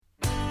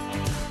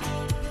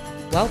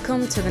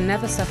Welcome to the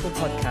Never Settle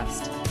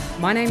podcast.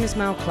 My name is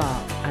Mel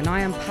Clark and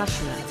I am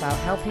passionate about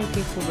helping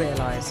people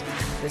realise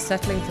that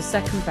settling for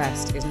second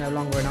best is no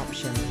longer an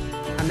option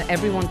and that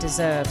everyone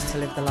deserves to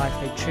live the life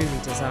they truly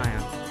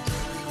desire.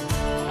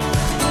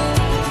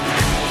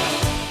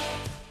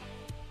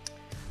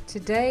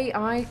 Today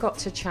I got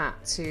to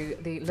chat to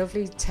the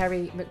lovely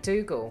Terry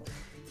McDougall.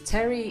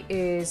 Terry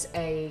is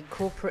a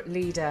corporate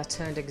leader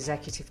turned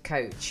executive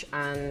coach,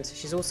 and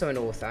she's also an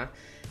author,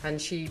 and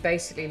she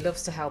basically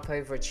loves to help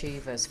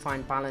overachievers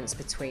find balance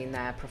between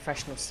their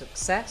professional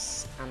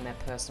success and their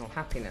personal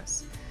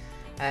happiness.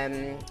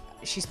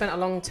 She spent a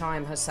long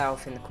time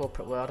herself in the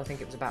corporate world. I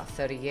think it was about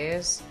 30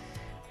 years,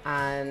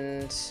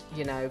 and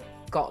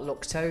got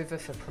looked over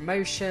for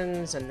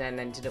promotions and then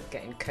ended up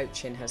getting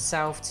coaching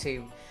herself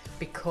to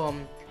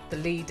become the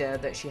leader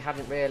that she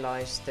hadn't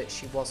realised that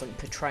she wasn't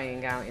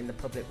portraying out in the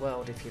public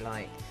world, if you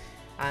like.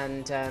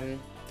 And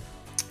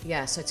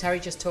so Terry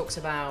just talks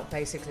about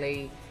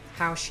basically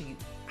how she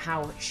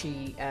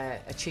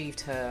achieved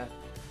her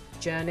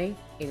journey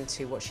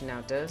into what she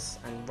now does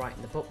and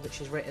writing the book that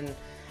she's written.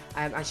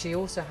 And she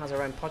also has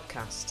her own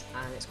podcast,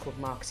 and it's called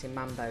Marketing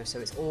Mambo. So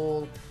it's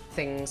all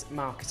things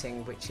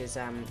marketing, which is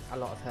a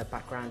lot of her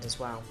background as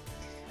well.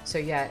 So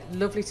yeah,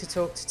 lovely to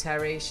talk to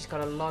Terry. She's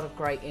got a lot of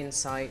great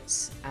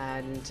insights,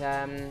 and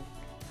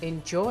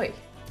enjoy.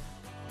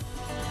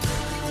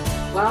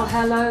 Well,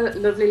 hello,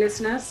 lovely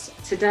listeners.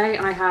 Today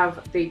I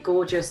have the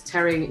gorgeous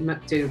Terry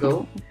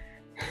McDougall.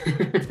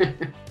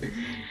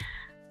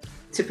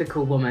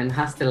 Typical woman,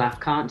 has to laugh,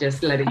 can't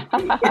just let it.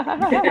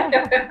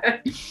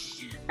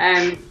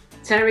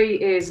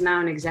 Terry is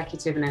now an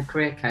executive and a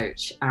career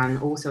coach, and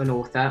also an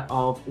author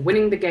of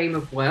Winning the Game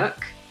of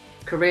Work,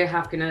 Career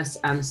Happiness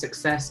and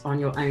Success on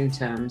Your Own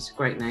Terms.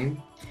 Great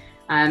name.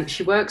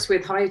 She works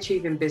with high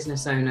achieving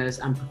business owners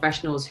and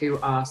professionals who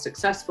are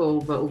successful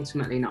but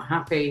ultimately not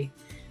happy.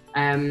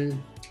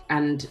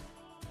 And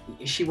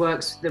she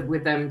works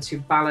with them to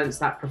balance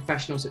that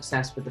professional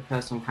success with the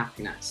personal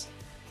happiness.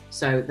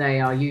 So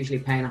they are usually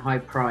paying a high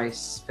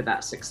price for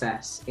that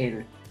success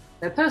in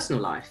their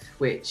personal life,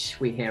 which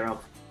we hear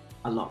of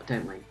a lot,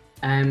 don't we?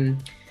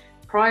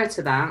 Prior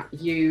to that,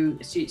 you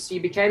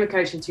became a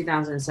coach in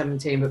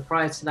 2017, but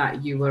prior to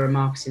that, you were a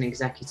marketing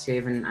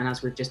executive. And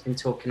as we've just been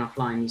talking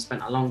offline, you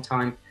spent a long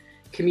time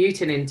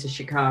commuting into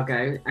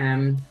Chicago.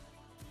 And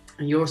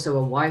you're also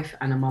a wife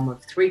and a mom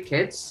of 3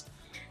 kids.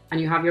 And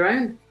you have your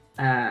own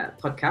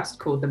podcast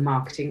called the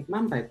Marketing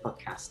Mambo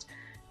podcast.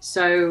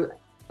 So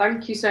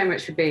thank you so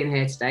much for being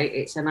here today.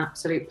 It's an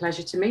absolute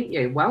pleasure to meet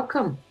you.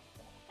 Welcome.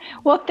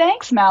 Well,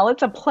 thanks, Mel.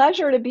 It's a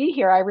pleasure to be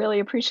here. I really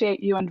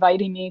appreciate you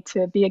inviting me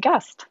to be a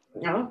guest.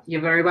 Oh,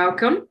 you're very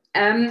welcome.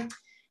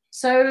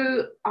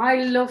 So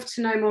I love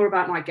to know more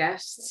about my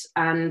guests,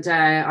 and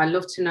I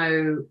love to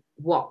know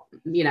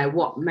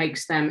what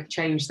makes them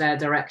change their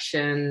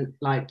direction.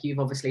 Like, you've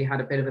obviously had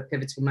a bit of a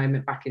pivotal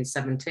moment back in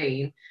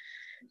 17.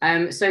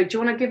 So do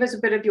you want to give us a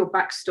bit of your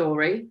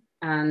backstory,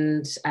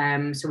 and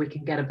so we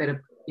can get a bit of,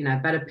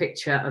 better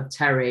picture of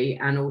Terry,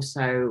 and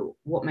also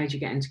what made you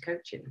get into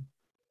coaching?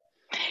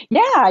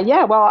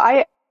 Yeah.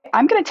 Well,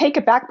 I'm going to take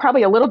it back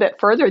probably a little bit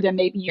further than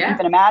maybe you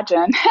even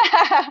imagine.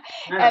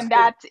 And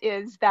that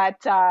is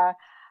that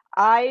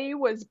I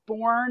was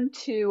born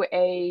to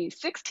a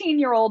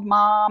 16-year-old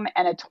mom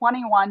and a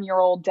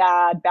 21-year-old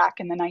dad back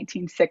in the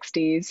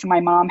 1960s.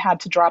 My mom had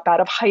to drop out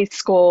of high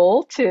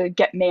school to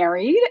get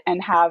married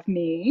and have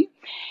me.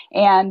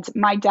 And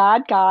my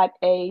dad got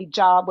a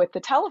job with the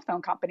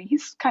telephone company.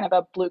 He's kind of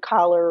a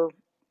blue-collar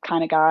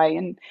kind of guy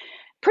and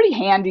pretty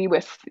handy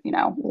with,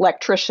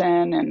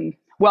 electrician and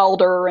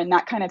welder and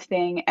that kind of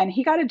thing. And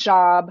he got a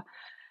job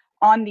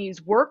on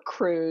these work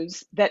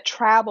crews that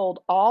traveled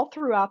all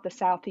throughout the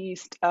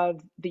southeast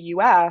of the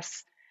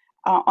US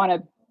on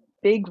a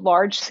big,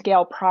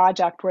 large-scale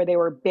project where they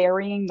were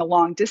burying the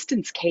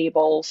long-distance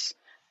cables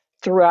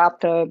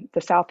throughout the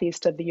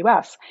southeast of the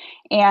US.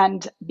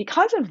 And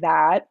because of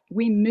that,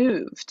 we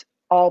moved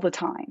all the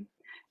time.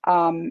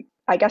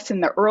 I guess in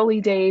the early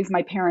days,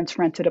 my parents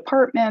rented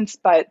apartments,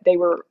 but they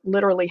were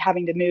literally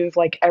having to move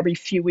like every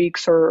few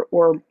weeks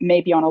or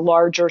maybe on a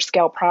larger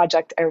scale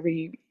project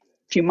every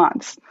few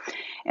months.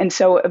 And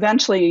so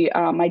eventually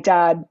my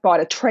dad bought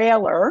a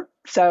trailer,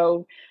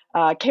 so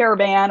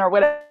caravan or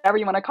whatever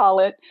you want to call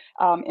it,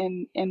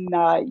 in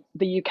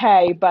the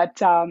UK.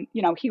 But,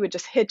 he would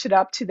just hitch it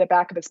up to the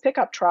back of his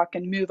pickup truck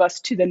and move us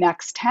to the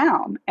next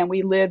town. And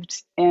we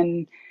lived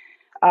in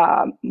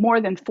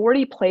more than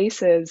 40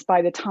 places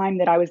by the time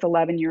that I was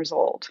 11 years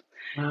old.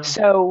 Wow.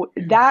 So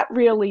that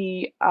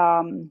really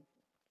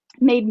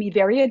made me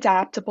very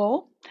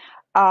adaptable.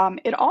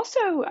 It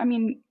also,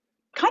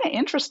 kind of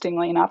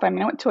interestingly enough, I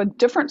went to a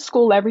different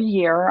school every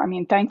year.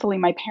 Thankfully,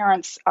 my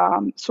parents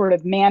sort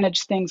of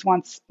managed things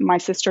once my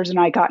sisters and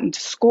I got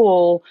into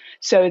school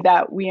so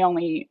that we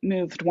only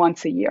moved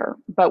once a year,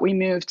 but we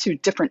moved to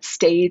different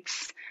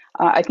states.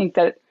 I think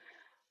that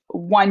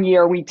one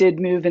year we did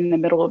move in the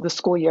middle of the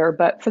school year,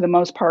 but for the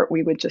most part,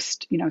 we would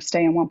just,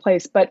 stay in one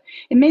place. But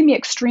it made me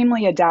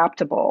extremely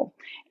adaptable.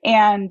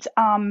 And,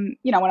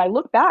 when I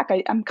look back,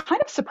 I'm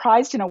kind of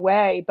surprised in a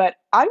way, but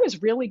I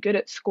was really good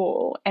at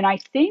school. And I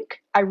think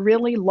I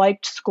really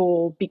liked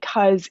school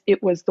because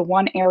it was the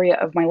one area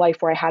of my life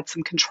where I had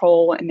some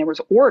control and there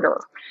was order.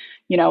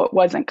 It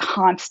wasn't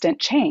constant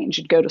change.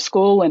 You'd go to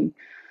school and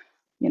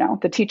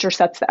the teacher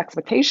sets the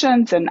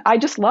expectations, and I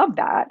just love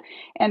that.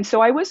 And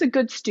so I was a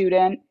good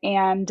student.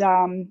 And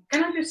can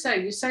I just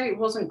say, you say it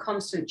wasn't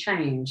constant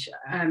change.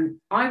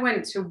 I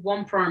went to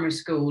one primary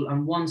school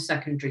and one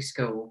secondary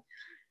school.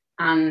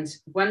 And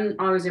when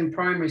I was in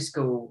primary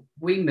school,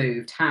 we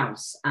moved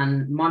house,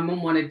 and my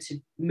mum wanted to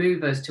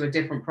move us to a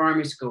different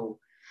primary school.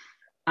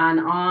 And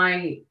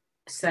I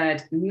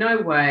said, no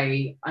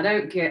way, I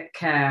don't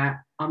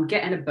care. I'm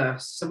getting a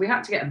bus. So we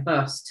had to get a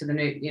bus to the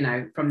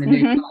new, from the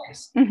new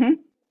place. Mm-hmm.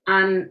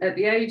 And at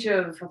the age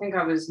of, I think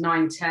I was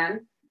 9,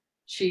 10,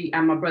 she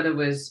and my brother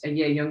was a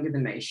year younger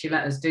than me. She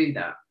let us do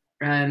that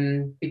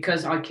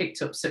because I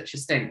kicked up such a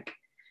stink.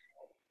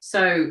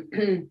 So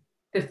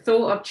the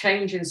thought of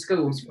changing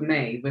schools for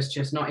me was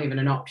just not even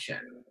an option.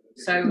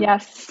 So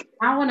yes.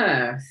 How on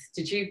earth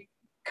did you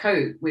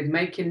cope with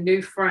making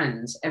new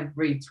friends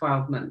every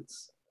 12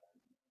 months?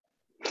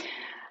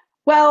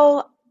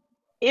 Well,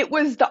 it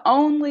was the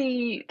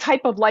only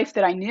type of life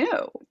that I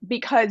knew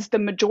because the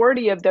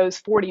majority of those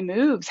 40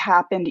 moves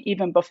happened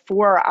even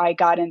before I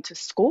got into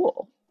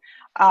school.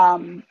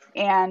 And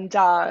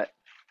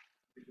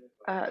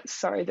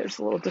sorry, there's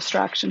a little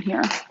distraction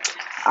here.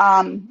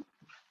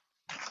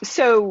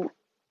 So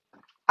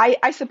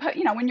I suppose,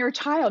 when you're a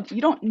child, you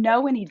don't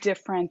know any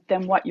different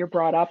than what you're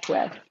brought up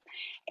with.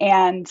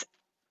 And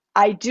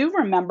I do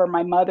remember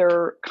my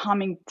mother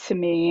coming to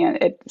me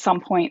at some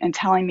point and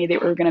telling me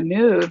that we were going to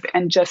move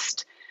and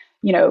just,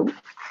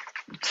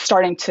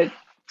 starting to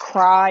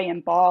cry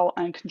and bawl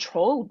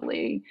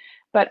uncontrollably.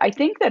 But I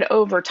think that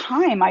over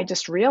time, I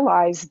just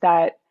realized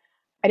that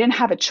I didn't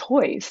have a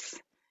choice.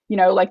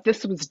 Like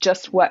this was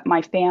just what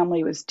my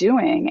family was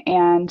doing.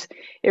 And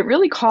it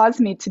really caused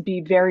me to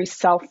be very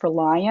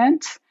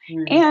self-reliant.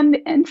 And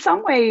in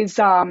some ways,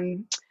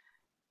 I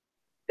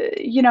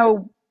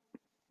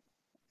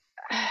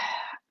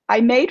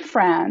made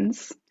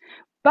friends,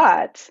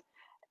 but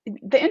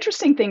the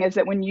interesting thing is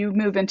that when you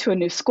move into a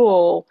new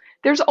school,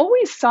 there's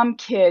always some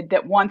kid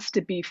that wants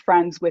to be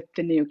friends with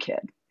the new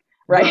kid,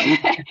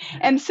 right?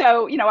 And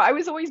so, I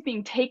was always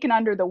being taken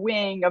under the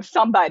wing of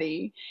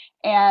somebody,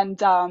 and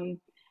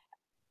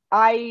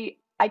I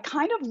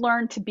kind of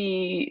learned to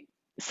be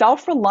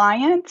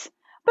self-reliant,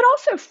 but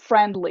also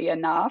friendly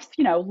enough,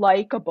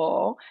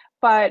 likable.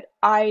 But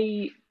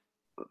I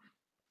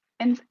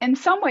in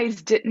some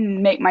ways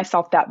didn't make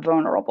myself that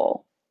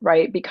vulnerable,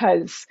 right?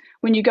 Because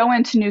when you go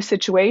into new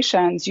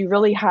situations, you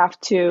really have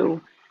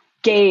to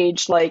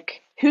gauge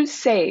like who's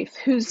safe,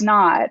 who's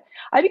not.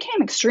 I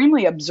became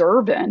extremely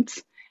observant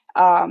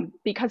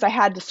because I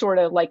had to sort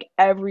of like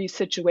every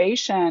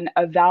situation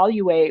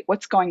evaluate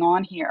what's going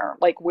on here,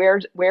 like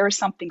where is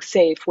something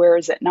safe, where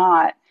is it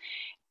not,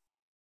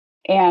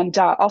 and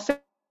also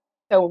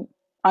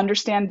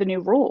understand the new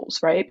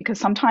rules, right? Because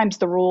sometimes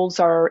the rules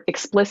are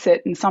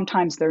explicit and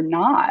sometimes they're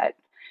not.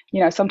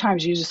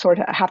 Sometimes you just sort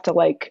of have to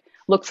like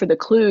look for the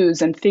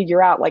clues and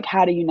figure out like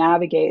how do you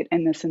navigate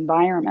in this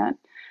environment.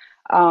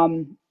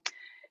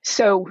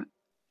 So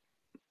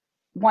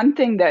one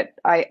thing that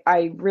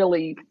I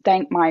really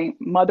thank my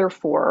mother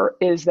for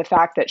is the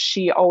fact that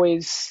she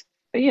always,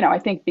 I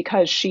think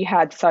because she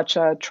had such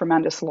a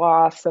tremendous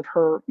loss of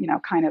her,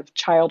 kind of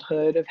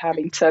childhood of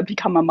having to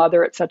become a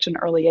mother at such an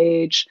early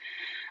age.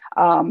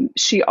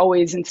 She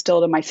always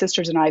instilled in my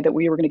sisters and I that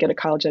we were going to get a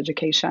college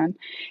education.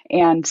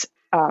 And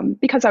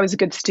because I was a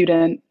good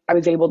student, I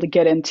was able to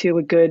get into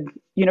a good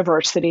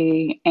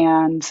university.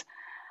 And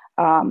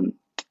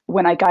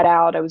when I got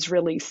out, I was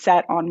really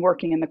set on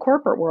working in the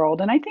corporate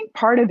world. And I think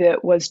part of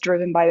it was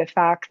driven by the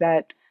fact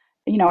that,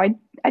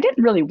 I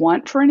didn't really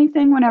want for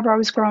anything whenever I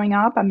was growing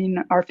up. I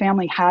mean, our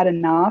family had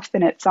enough.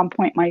 And at some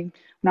point, when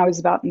I was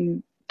about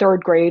in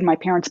third grade, my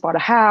parents bought a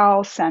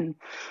house, and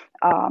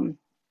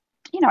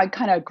I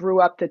kind of grew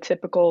up the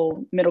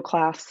typical middle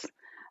class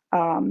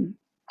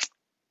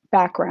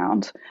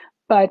background.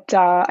 But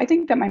I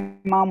think that my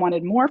mom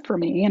wanted more for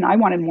me, and I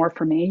wanted more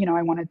for me.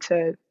 I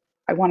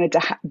wanted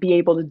to be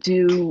able to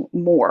do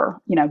more.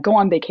 Go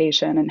on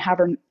vacation and have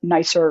her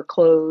nicer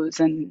clothes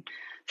and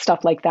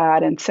stuff like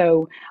that. And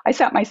so I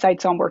set my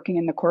sights on working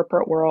in the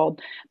corporate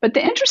world. But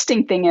the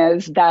interesting thing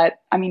is that,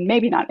 I mean,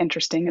 maybe not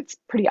interesting, it's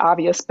pretty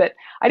obvious, but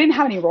I didn't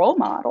have any role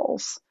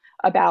models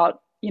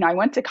about, I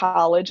went to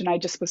college and I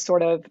just was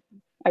sort of,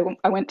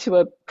 I went to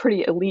a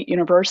pretty elite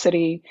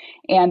university,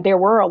 and there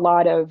were a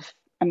lot of,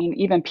 I mean,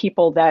 even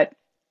people that,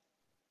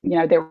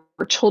 they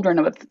were children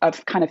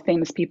of kind of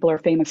famous people or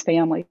famous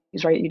families,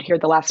 right? You'd hear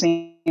the last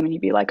name and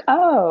you'd be like,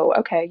 oh,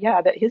 okay,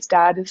 yeah, that his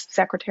dad is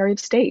Secretary of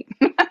State.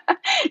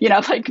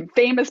 like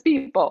famous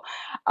people.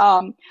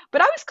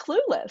 But I was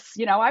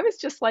clueless. I was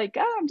just like,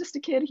 oh, I'm just a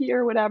kid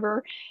here,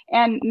 whatever.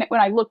 And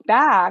when I look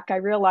back, I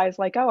realized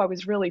like, oh, I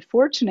was really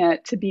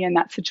fortunate to be in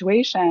that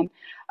situation.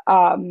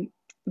 Um,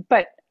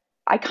 but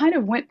I kind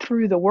of went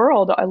through the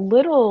world a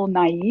little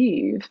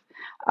naive.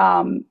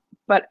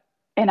 But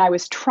and I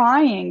was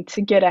trying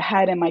to get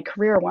ahead in my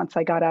career once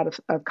I got out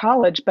of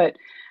college. But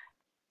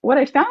what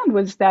I found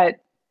was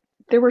that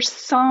there were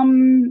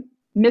some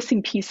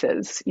missing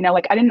pieces.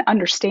 Like I didn't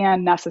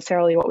understand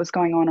necessarily what was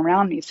going on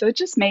around me. So it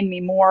just made me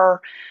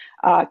more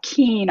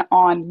keen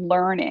on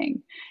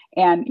learning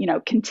and,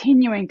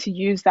 continuing to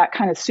use that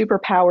kind of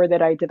superpower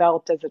that I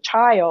developed as a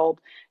child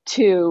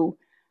to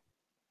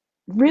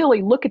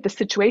really look at the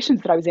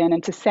situations that I was in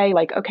and to say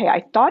like, okay,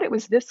 I thought it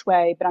was this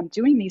way, but I'm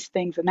doing these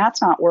things and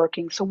that's not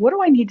working. So what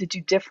do I need to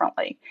do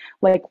differently?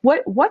 Like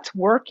what's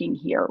working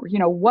here?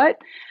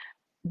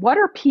 What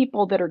are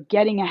people that are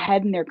getting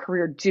ahead in their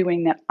career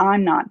doing that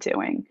I'm not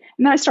doing?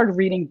 And then I started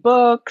reading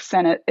books,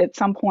 and at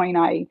some point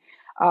I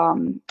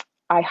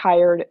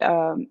hired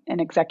an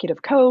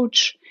executive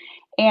coach.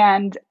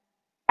 And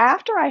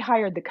after I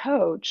hired the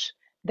coach,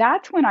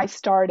 that's when I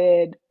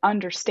started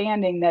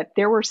understanding that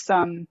there were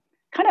some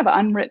kind of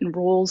unwritten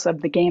rules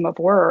of the game of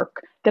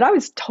work that I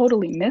was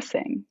totally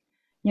missing.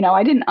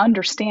 I didn't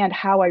understand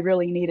how I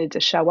really needed to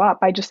show up.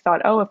 I just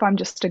thought, oh, if I'm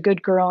just a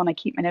good girl and I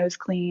keep my nose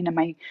clean and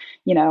my,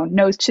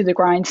 nose to the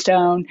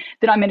grindstone,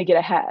 then I'm going to get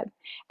ahead.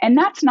 And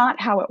that's not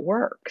how it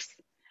works.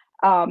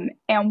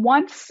 And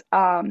once,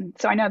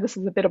 so I know this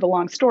is a bit of a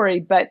long story,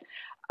 but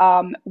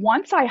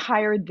once I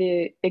hired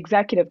the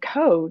executive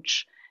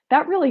coach,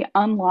 that really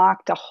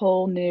unlocked a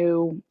whole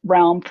new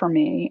realm for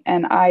me.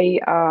 And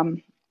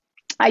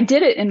I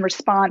did it in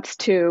response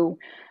to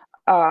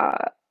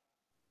uh,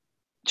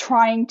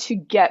 trying to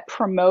get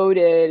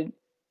promoted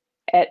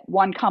at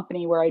one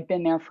company where I'd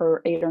been there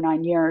for 8 or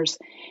 9 years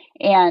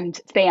and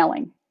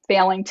failing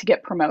to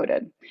get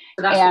promoted.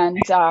 So that's And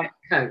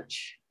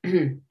coach.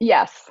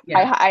 yes,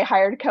 Yeah. I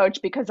hired a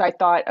coach because I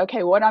thought,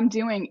 okay, what I'm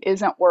doing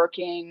isn't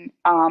working.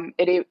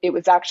 It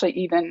was actually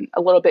even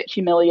a little bit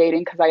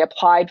humiliating because I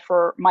applied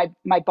for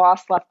my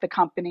boss left the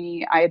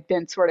company. I had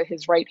been sort of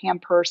his right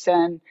hand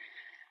person.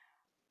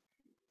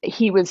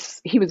 He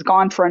was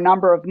gone for a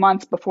number of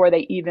months before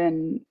they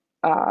even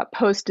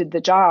posted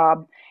the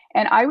job,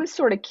 and I was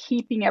sort of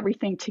keeping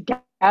everything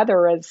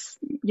together as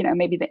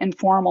maybe the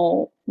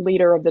informal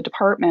leader of the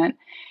department.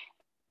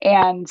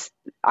 And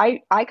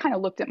I kind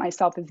of looked at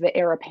myself as the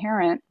heir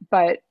apparent,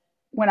 but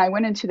when I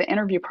went into the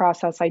interview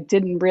process, I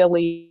didn't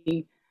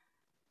really.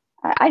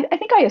 I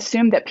think I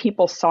assumed that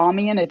people saw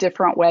me in a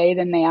different way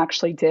than they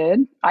actually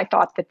did. I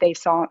thought that they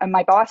saw, and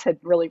my boss had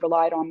really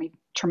relied on me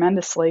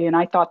tremendously, and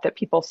I thought that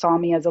people saw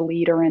me as a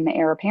leader and the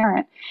heir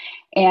apparent.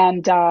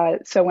 And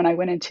so when I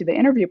went into the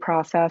interview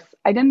process,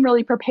 I didn't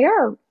really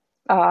prepare.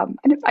 And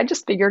I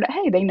just figured,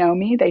 hey, they know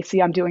me, they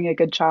see I'm doing a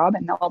good job,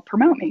 and they'll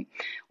promote me.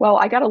 Well,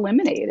 I got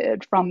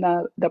eliminated from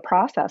the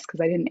process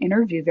because I didn't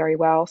interview very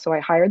well. So I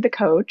hired the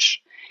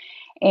coach,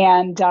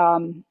 and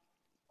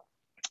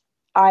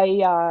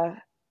I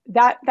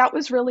that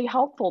was really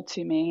helpful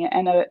to me.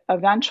 And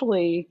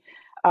eventually,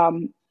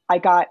 I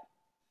got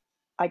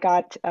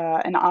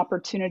an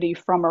opportunity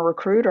from a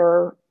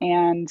recruiter,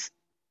 and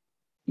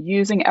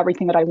using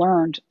everything that I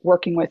learned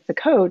working with the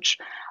coach,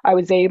 I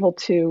was able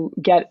to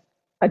get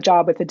a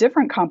job with a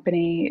different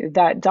company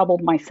that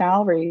doubled my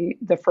salary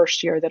the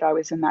first year that I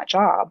was in that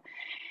job.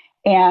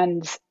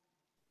 And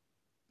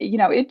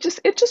it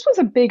just was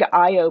a big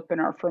eye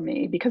opener for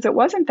me because it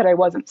wasn't that I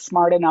wasn't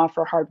smart enough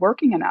or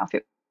hardworking enough.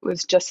 It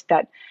was just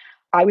that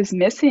I was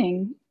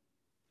missing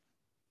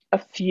a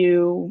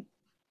few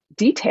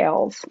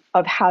details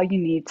of how you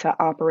need to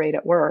operate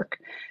at work.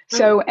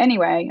 So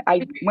anyway,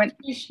 I went.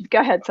 Go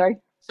ahead. Sorry.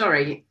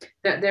 Sorry,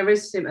 there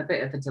is a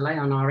bit of a delay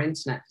on our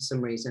internet for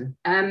some reason.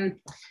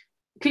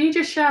 Can you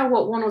just share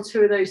what one or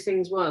two of those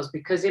things was?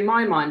 Because in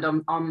my mind,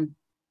 I'm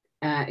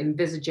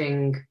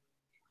envisaging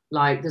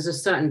like there's a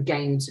certain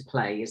game to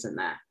play, isn't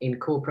there, in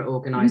corporate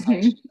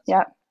organizations? Mm-hmm.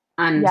 Yeah.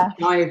 And Yes.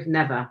 I've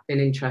never been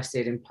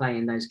interested in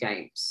playing those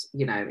games.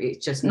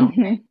 It's just not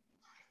me.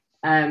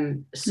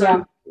 So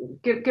Yeah.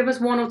 give us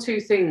one or two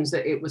things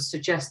that it was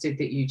suggested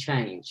that you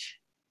change.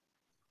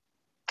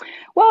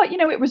 Well,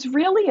 it was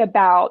really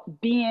about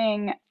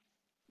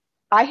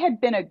I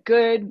had been a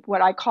good,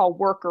 what I call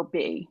worker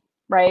bee,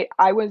 right?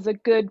 I was a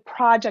good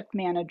project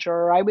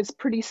manager. I was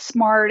pretty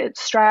smart at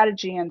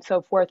strategy and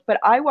so forth, but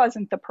I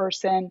wasn't the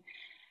person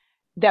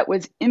that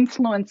was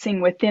influencing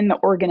within the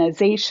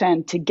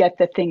organization to get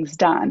the things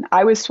done.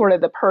 I was sort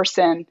of the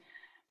person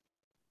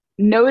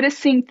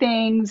noticing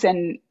things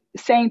and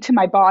saying to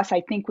my boss,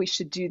 I think we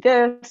should do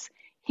this.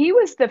 He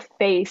was the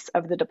face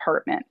of the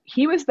department.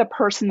 He was the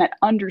person that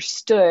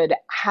understood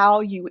how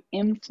you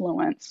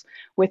influence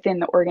within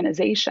the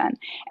organization.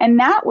 And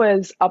that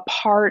was a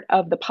part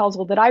of the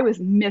puzzle that I was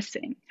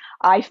missing.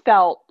 I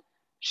felt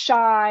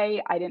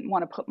shy. I didn't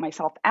want to put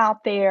myself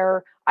out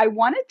there. I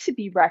wanted to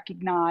be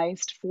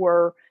recognized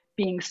for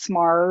being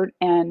smart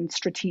and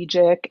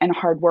strategic and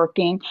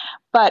hardworking,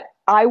 but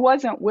I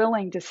wasn't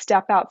willing to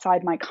step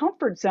outside my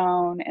comfort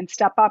zone and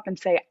step up and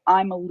say,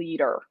 I'm a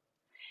leader.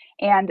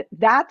 And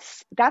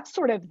that's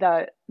sort of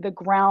the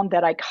ground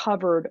that I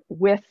covered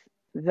with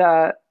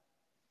the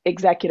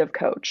executive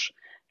coach,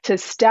 to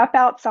step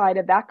outside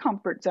of that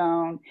comfort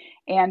zone.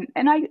 And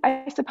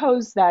I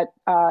suppose that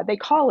they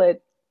call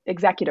it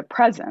executive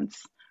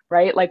presence,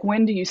 right? Like,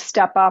 when do you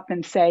step up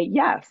and say,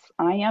 yes,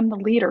 I am the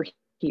leader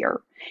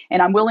here,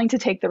 and I'm willing to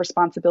take the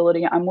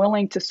responsibility. I'm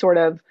willing to sort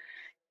of,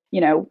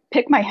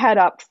 pick my head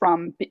up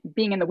from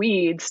being in the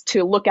weeds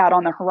to look out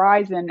on the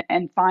horizon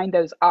and find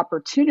those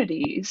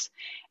opportunities.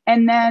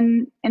 And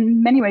then,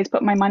 in many ways,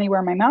 put my money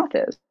where my mouth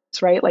is,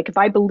 right? Like, if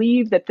I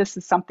believe that this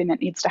is something that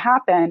needs to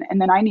happen,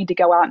 and then I need to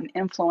go out and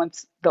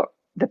influence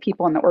the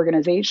people in the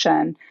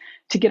organization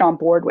to get on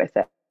board with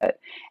it.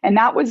 And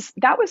that was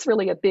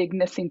really a big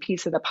missing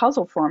piece of the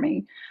puzzle for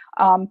me.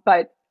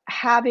 But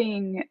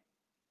having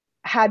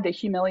had the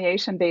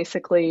humiliation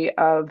basically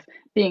of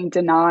being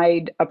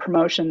denied a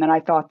promotion that I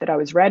thought that I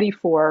was ready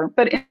for,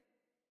 but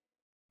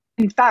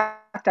in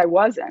fact I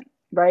wasn't,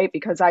 right?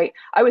 Because I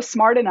was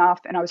smart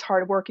enough and I was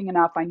hardworking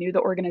enough. I knew the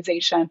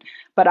organization,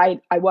 but I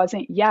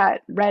wasn't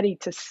yet ready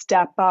to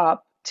step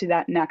up to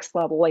that next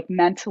level, like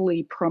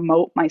mentally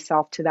promote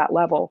myself to that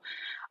level.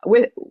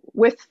 With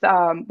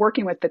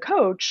working with the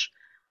coach,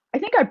 I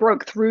think I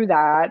broke through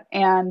that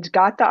and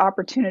got the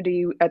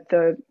opportunity at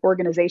the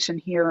organization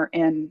here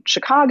in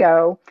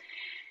Chicago.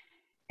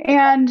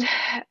 And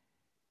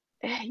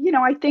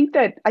I think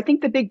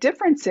the big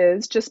difference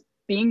is just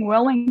being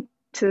willing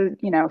to,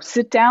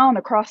 sit down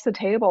across the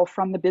table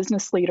from the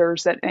business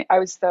leaders. That I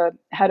was the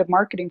head of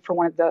marketing for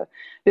one of the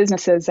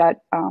businesses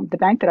at the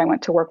bank that I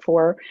went to work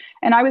for,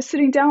 and I was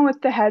sitting down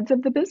with the heads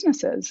of the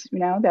businesses,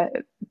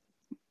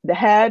 the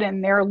head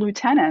and their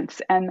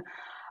lieutenants, and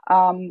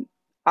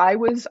I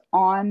was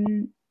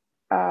on.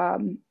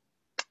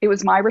 It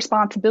was my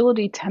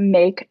responsibility to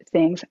make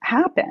things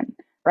happen,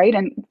 right?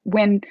 And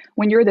when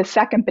you're the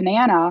second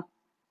banana,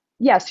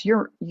 yes,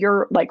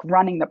 you're like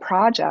running the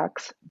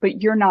projects,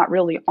 but you're not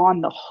really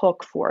on the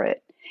hook for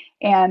it.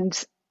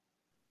 And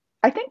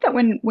I think that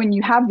when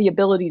you have the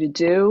ability to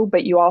do,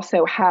 but you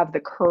also have the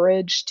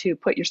courage to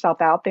put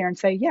yourself out there and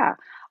say, yeah,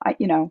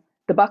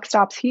 the buck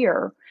stops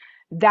here.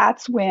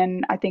 That's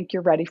when I think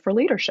you're ready for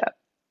leadership.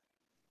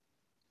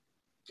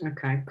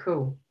 Okay,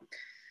 cool.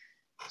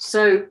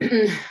 So,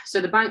 so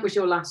the bank was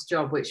your last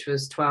job, which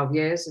was 12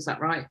 years. Is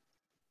that right?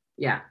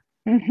 Yeah.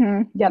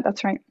 Yeah,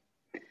 that's right.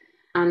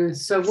 And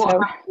so what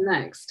happened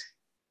next?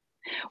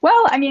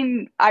 Well, I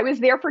mean, I was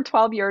there for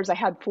 12 years. I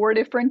had 4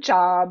 different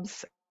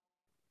jobs.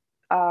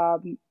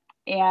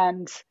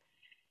 And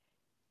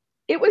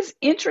it was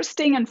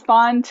interesting and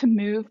fun to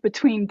move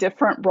between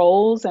different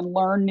roles and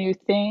learn new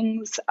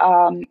things.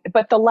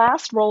 But the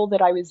last role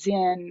that I was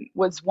in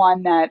was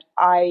one that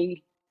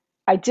I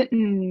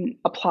didn't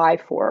apply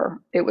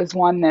for. It was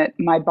one that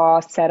my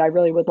boss said, I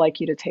really would like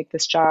you to take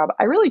this job.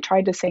 I really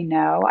tried to say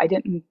no. I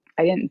didn't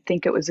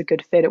think it was a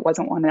good fit. It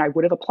wasn't one that I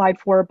would have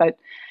applied for, but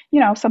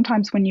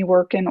sometimes when you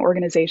work in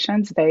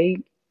organizations, they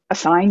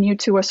assign you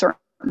to a certain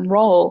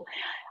role.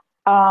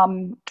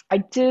 I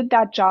did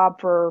that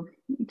job for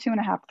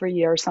 2.5, 3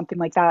 years, something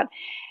like that.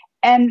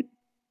 And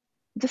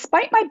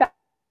despite my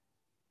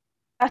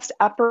best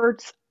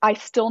efforts, I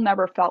still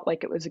never felt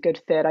like it was a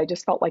good fit. I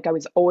just felt like I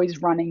was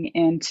always running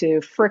into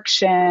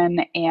friction,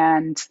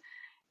 and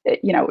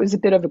it was a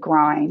bit of a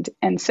grind.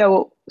 And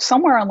so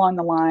somewhere along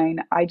the line,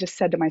 I just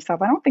said to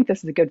myself, I don't think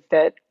this is a good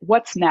fit.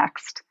 What's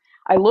next?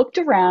 I looked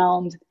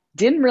around,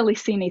 didn't really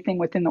see anything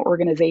within the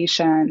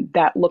organization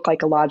that looked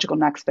like a logical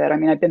next fit. I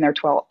mean, I've been there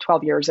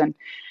 12 years. And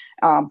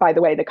by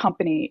the way, the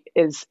company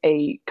is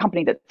a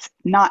company that's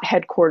not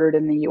headquartered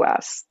in the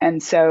US.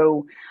 And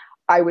so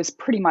I was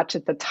pretty much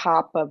at the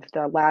top of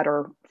the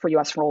ladder for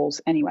US roles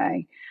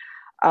anyway.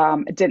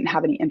 I didn't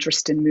have any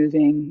interest in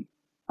moving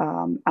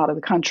out of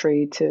the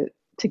country to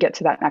get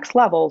to that next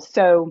level.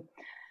 So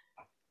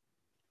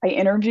I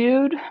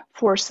interviewed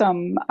for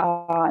some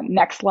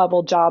next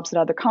level jobs at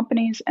other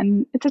companies.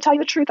 And to tell you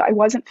the truth, I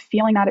wasn't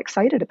feeling that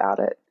excited about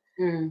it.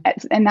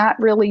 And that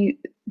really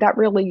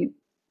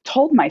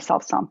told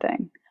myself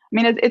something. I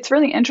mean, it's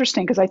really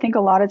interesting because I think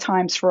a lot of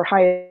times for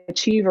high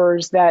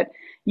achievers that,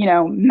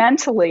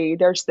 mentally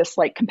there's this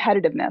like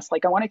competitiveness,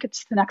 like I want to get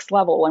to the next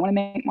level. I want to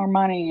make more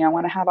money. I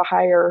want to have a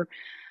higher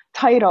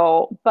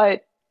title.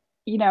 But,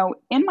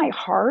 in my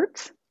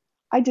heart,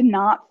 I did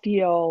not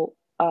feel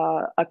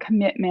a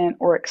commitment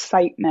or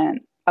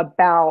excitement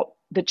about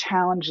the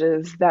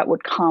challenges that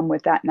would come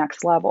with that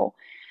next level.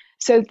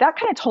 So that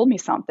kind of told me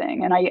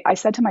something. And I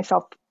said to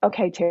myself,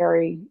 okay,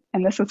 Terry,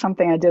 and this was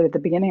something I did at the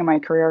beginning of my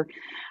career.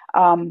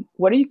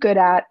 What are you good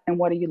at and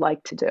what do you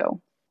like to do?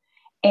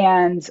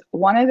 And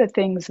one of the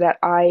things that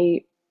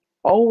I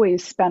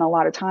always spent a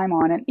lot of time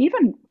on, and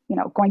even,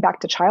 going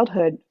back to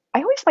childhood,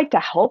 I always like to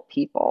help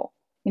people.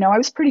 I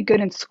was pretty good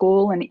in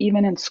school, and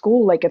even in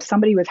school, like if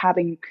somebody was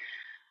having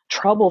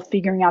trouble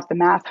figuring out the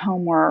math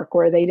homework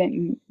or they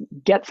didn't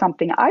get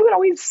something, I would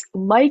always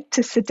like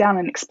to sit down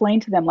and explain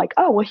to them, like,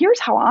 oh, well, here's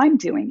how I'm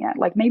doing it.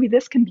 Like, maybe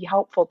this can be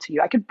helpful to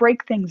you. I could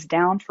break things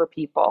down for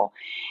people.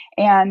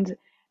 And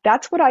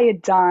that's what I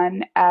had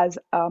done as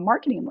a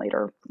marketing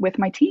leader with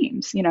my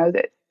teams.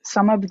 That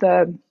some of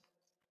the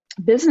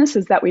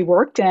businesses that we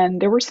worked in,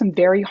 there were some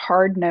very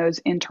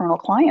hard-nosed internal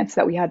clients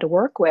that we had to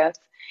work with.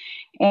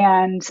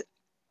 And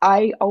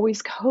I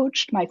always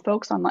coached my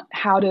folks on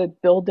how to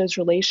build those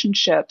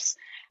relationships,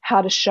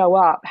 how to show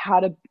up, how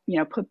to,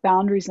 put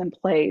boundaries in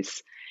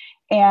place.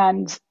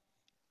 And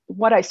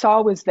what I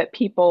saw was that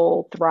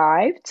people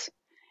thrived.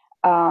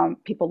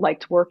 People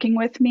liked working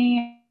with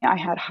me. I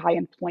had high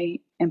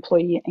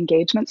employee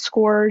engagement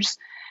scores.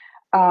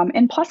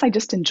 And plus I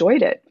just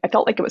enjoyed it. I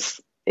felt like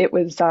it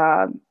was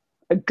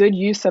a good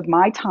use of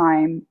my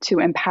time to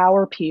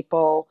empower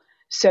people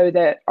so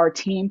that our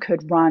team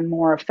could run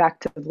more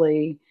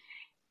effectively.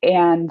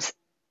 And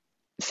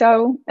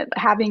so,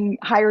 having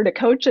hired a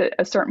coach at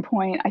a certain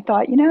point, I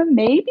thought,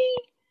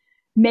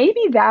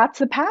 maybe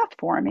that's a path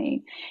for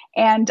me.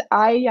 And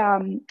I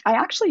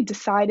actually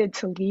decided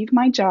to leave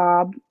my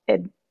job.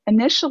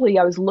 Initially,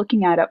 I was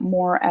looking at it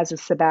more as a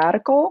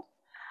sabbatical,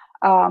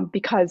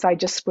 because I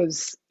just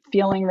was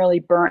feeling really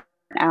burnt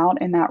out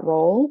in that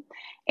role.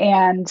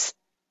 And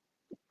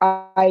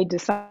I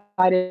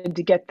decided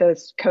to get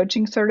this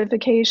coaching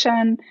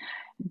certification.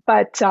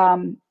 But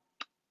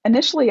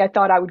initially, I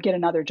thought I would get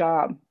another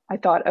job. I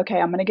thought, okay,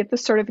 I'm going to get the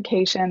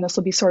certification. This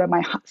will be sort of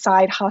my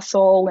side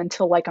hustle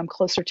until like I'm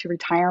closer to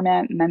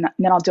retirement, and then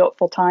I'll do it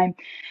full time.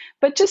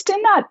 But just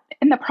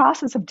in the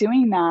process of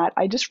doing that,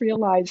 I just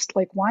realized,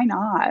 like, why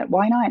not?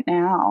 Why not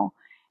now?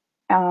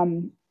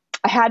 Um,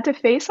 I had to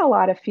face a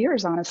lot of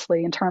fears,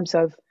 honestly, in terms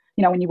of,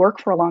 when you work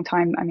for a long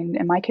time. I mean,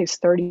 in my case,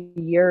 30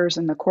 years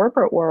in the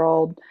corporate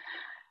world,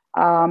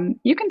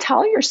 you can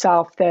tell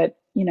yourself that,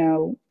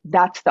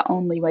 that's the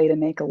only way to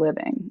make a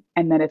living.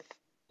 And that if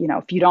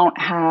you don't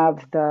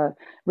have the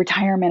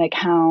retirement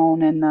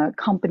account and the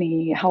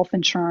company health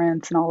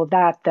insurance and all of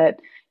that, that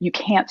you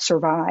can't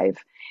survive.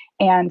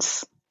 And,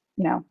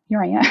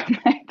 here I am.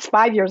 It's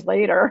 5 years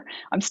later.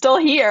 I'm still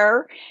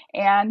here.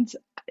 And,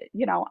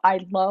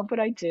 I love what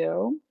I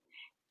do.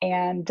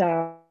 And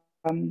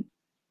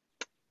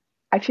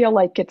I feel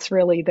like it's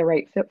really the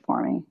right fit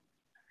for me.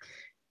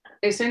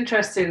 It's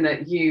interesting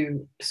that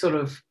you sort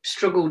of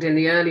struggled in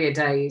the earlier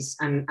days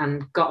and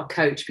got a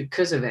coach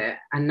because of it.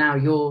 And now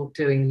you're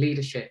doing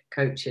leadership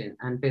coaching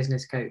and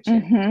business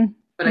coaching. Mm-hmm.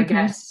 But I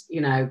guess,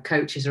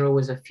 coaches are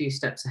always a few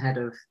steps ahead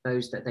of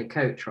those that they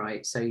coach,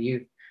 right? So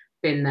you've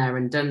been there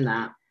and done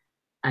that,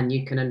 and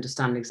you can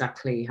understand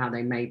exactly how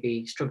they may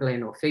be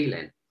struggling or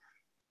feeling.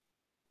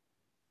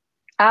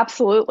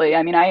 Absolutely.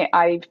 I mean,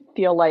 I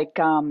feel like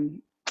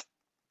I'm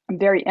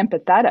very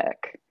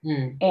empathetic.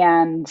 Mm.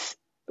 And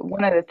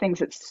one of the things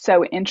that's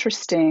so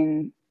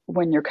interesting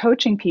when you're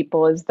coaching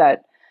people is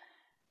that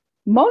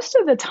most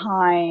of the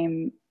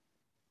time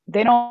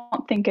they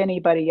don't think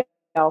anybody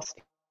else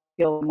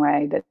feels the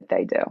way that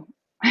they do.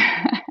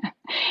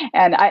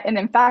 And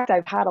in fact,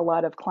 I've had a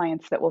lot of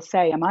clients that will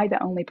say, "Am I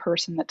the only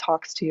person that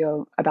talks to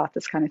you about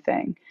this kind of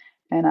thing?"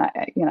 And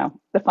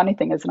the funny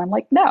thing is, and I'm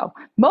like, "No,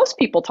 most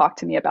people talk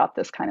to me about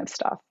this kind of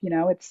stuff."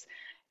 It's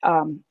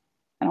I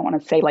don't want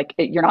to say like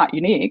you're not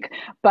unique,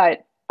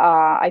 but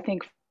I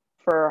think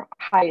for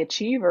high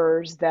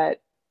achievers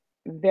that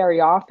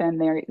very often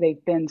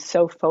they've been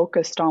so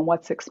focused on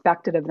what's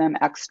expected of them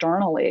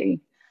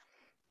externally,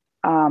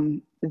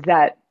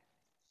 that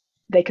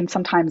they can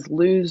sometimes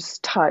lose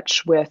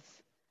touch with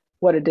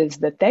what it is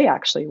that they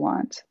actually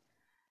want.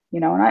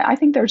 And I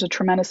think there's a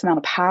tremendous amount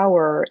of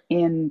power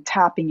in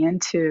tapping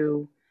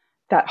into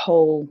that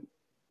whole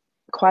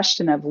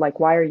question of, like,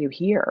 why are you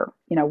here?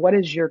 What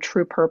is your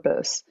true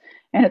purpose?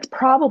 And it's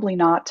probably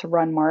not to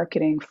run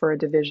marketing for a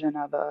division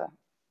of a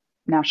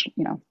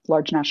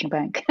large national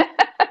bank.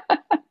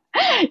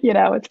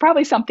 It's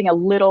probably something a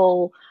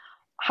little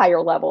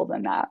higher level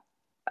than that.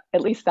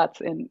 At least that's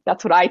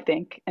what I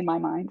think in my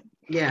mind.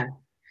 Yeah.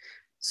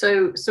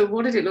 So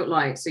what did it look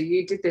like? So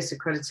you did this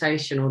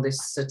accreditation or this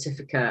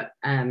certificate,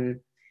 and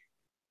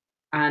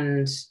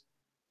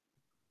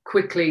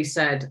quickly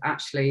said,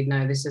 actually,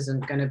 no, this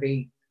isn't going to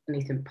be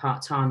anything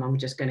part-time. I'm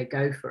just going to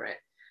go for it.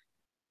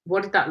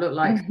 What did that look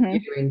like for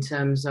you in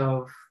terms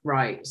of,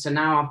 right, so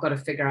now I've got to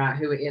figure out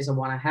who it is I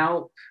want to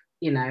help?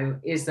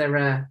 Is there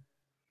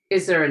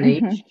a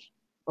niche,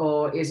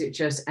 or is it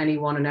just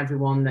anyone and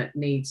everyone that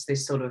needs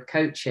this sort of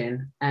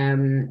coaching?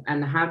 And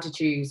how did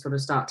you sort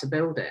of start to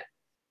build it?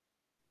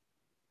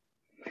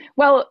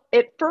 Well,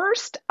 at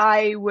first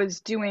I was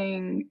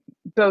doing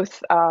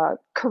both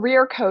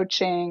career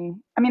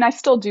coaching. I mean, I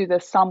still do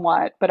this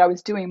somewhat, but I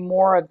was doing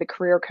more of the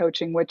career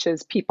coaching, which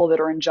is people that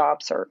are in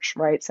job search,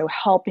 right? So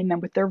helping them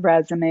with their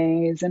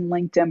resumes and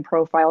LinkedIn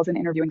profiles and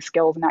interviewing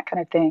skills and that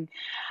kind of thing.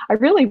 I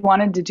really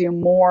wanted to do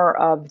more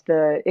of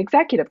the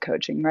executive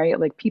coaching, right?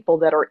 Like people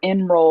that are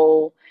in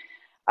role,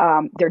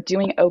 they're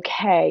doing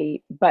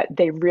okay, but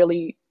they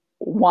really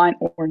want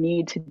or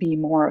need to be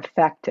more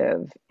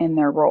effective in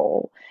their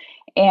role.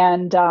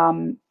 And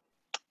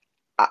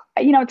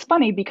it's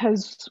funny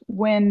because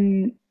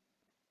when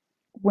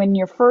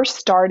you're first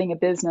starting a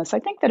business, I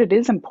think that it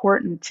is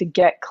important to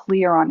get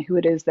clear on who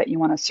it is that you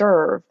want to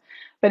serve.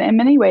 But in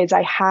many ways,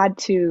 I had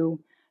to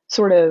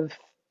sort of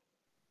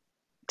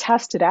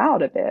test it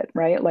out a bit,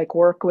 right? Like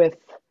work with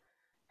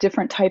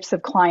different types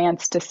of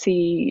clients to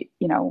see,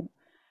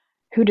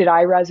 who did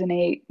I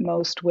resonate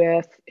most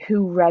with,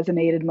 who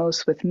resonated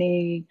most with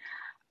me.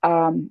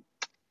 Um,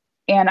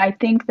 and I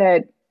think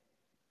that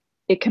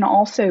it can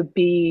also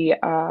be,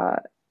 I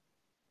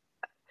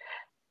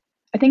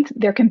think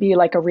there can be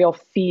like a real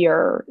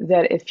fear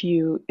that if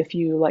you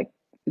like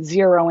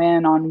zero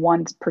in on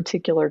one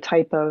particular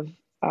type of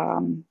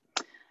um,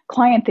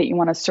 client that you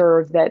want to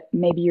serve, that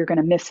maybe you're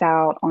going to miss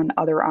out on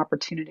other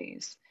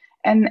opportunities.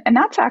 And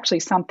that's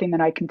actually something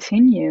that I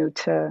continue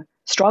to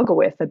struggle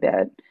with a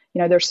bit.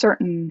 There's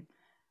certain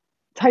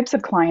types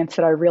of clients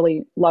that I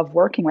really love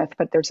working with,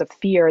 but there's a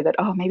fear that,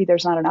 oh, maybe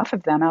there's not enough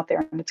of them out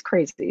there. And it's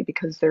crazy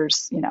because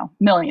there's,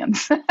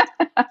 millions,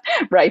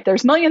 right?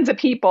 There's millions of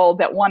people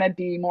that want to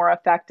be more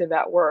effective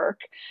at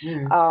work,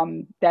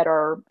 Mm. that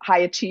are high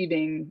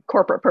achieving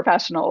corporate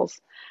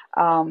professionals.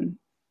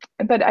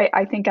 But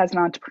I think as an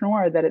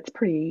entrepreneur that it's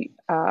pretty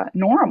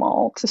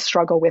normal to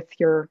struggle with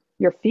your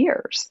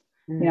fears,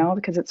 Mm.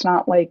 because it's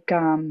not like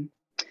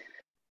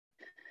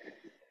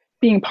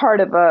being part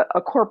of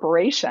a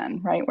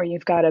corporation, right, where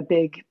you've got a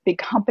big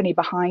company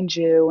behind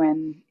you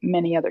and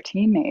many other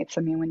teammates.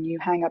 I mean, when you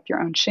hang up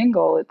your own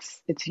shingle,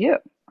 it's you,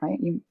 right?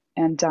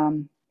 And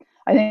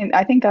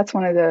I think that's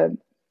one of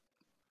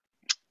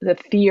the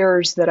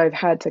fears that I've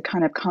had to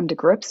kind of come to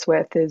grips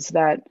with is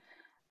that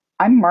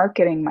I'm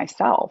marketing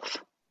myself.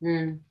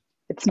 Mm.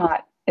 It's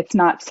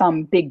not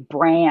some big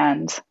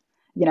brand,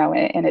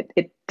 and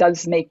it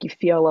does make you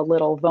feel a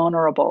little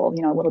vulnerable,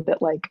 a little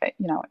bit like,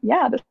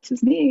 yeah, this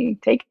is me,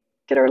 take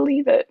it or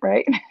leave it,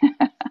 right?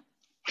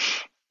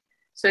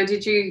 So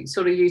did you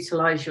sort of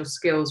utilize your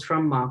skills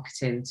from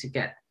marketing to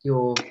get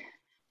your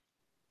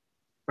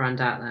brand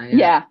out there?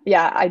 Yeah.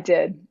 Yeah, I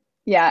did.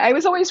 Yeah, I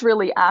was always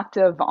really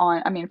active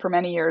I mean, for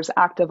many years,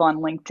 active on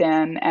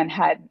LinkedIn and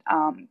had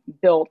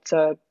built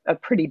a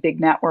pretty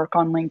big network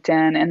on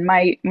LinkedIn. And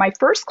my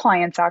first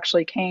clients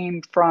actually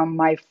came from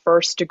my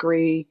first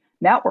degree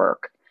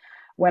network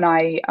when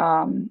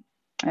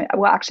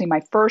well, actually,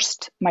 my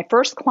first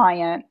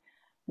client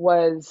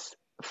was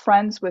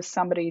friends with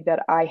somebody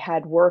that I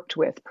had worked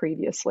with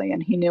previously,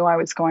 and he knew I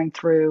was going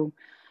through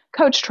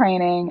coach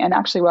training. And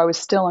actually, while I was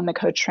still in the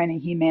coach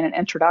training, he made an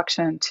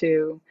introduction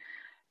to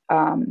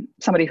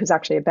somebody who's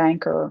actually a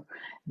banker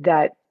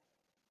that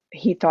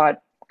he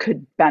thought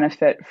could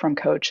benefit from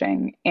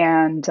coaching.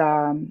 And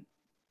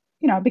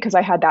because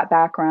I had that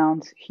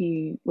background,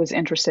 he was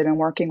interested in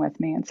working with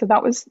me. And so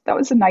that was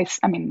a nice.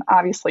 I mean,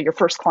 obviously, your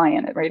first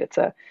client, right? It's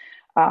a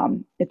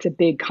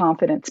big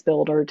confidence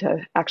builder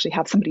to actually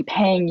have somebody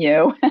paying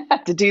you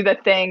to do the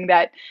thing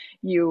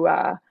you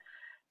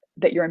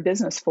that you're in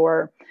business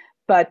for.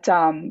 But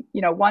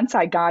once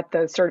I got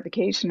the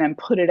certification and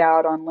put it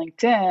out on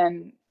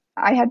LinkedIn,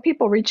 I had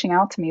people reaching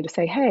out to me to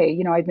say,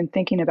 "Hey, I've been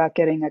thinking about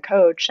getting a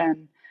coach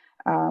and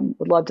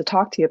would love to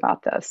talk to you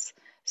about this."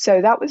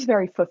 So that was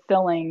very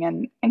fulfilling,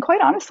 and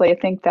quite honestly, I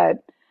think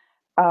that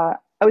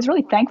I was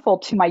really thankful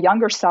to my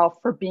younger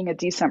self for being a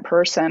decent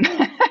person.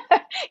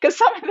 Because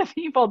some of the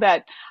people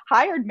that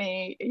hired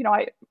me,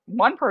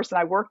 one person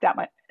I worked at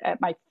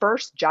my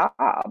first job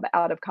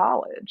out of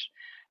college,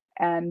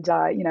 and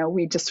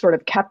we just sort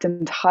of kept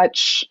in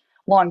touch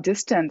long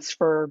distance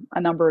for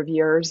a number of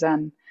years.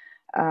 And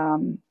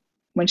um,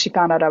 when she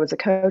found out I was a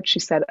coach, she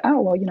said,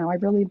 "Oh, well,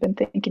 I've really been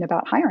thinking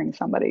about hiring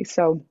somebody."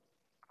 So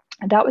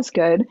that was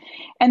good.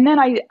 And then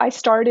I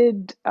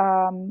started,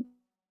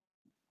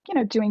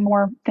 doing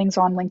more things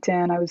on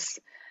LinkedIn. I was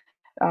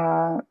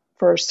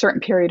for a certain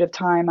period of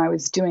time, I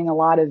was doing a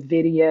lot of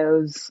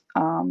videos,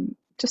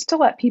 just to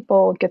let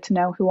people get to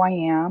know who I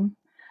am.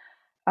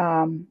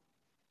 Um,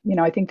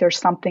 I think there's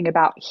something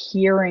about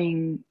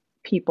hearing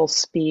people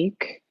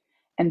speak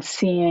and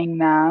seeing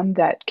them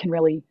that can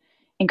really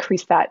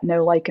increase that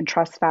know, like, and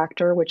trust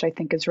factor, which I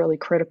think is really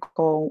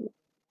critical,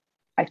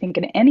 I think,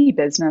 in any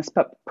business,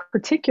 but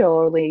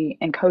particularly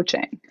in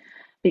coaching,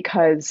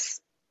 because,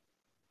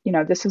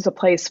 this is a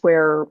place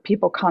where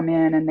people come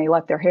in and they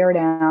let their hair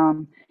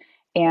down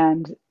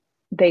and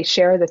they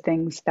share the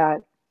things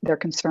that they're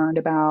concerned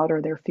about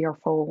or they're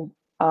fearful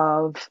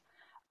of.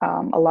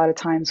 A lot of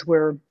times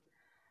we're,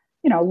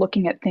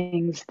 looking at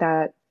things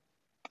that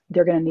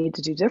they're going to need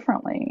to do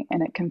differently.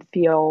 And it can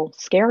feel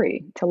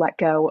scary to let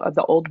go of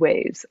the old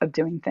ways of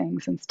doing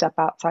things and step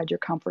outside your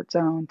comfort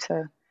zone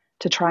to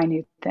try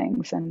new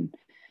things. And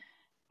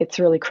it's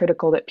really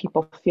critical that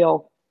people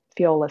feel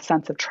a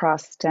sense of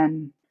trust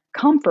and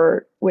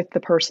comfort with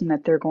the person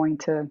that they're going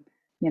to,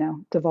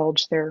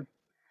 divulge their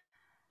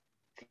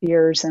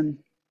fears and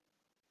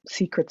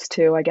secrets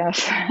to, I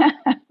guess.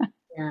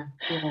 Yeah,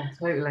 yeah,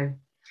 totally.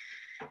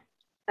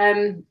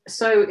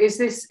 So is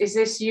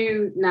this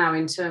you now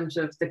in terms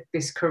of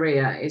this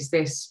career? Is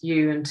this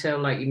you until,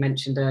 like you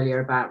mentioned earlier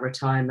about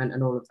retirement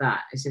and all of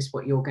that? Is this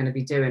what you're going to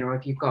be doing, or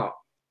have you got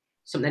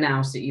something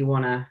else that you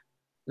want to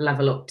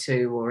level up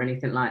to, or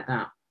anything like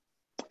that?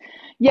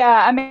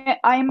 Yeah, I mean,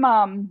 I'm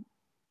on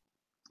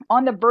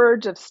the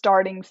verge of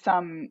starting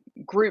some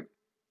group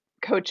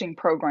coaching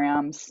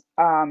programs.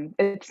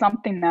 It's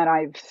something that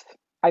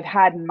I've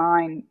had in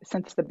mind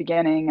since the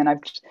beginning, and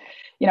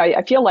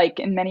I feel like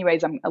in many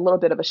ways I'm a little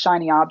bit of a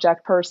shiny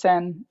object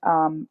person.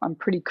 I'm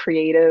pretty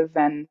creative,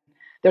 and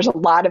there's a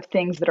lot of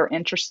things that are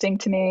interesting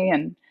to me.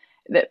 And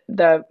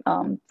the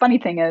funny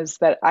thing is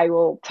that I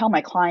will tell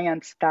my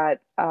clients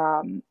that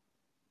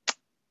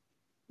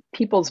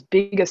people's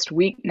biggest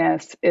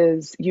weakness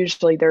is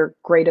usually their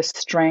greatest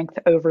strength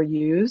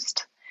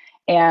overused.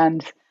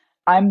 And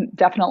I'm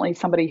definitely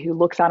somebody who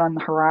looks out on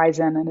the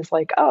horizon and is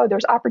like, oh,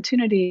 there's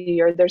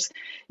opportunity, or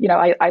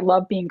I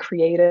love being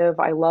creative.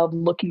 I love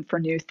looking for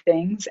new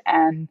things.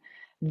 And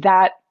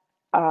that,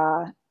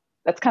 uh,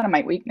 that's kind of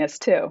my weakness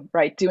too,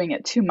 right? Doing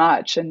it too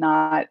much and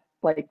not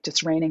like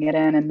just reining it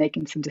in and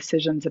making some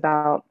decisions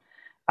about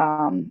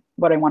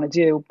what I want to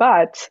do.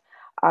 But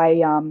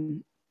I,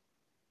 um,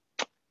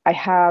 I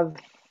have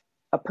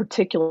a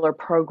particular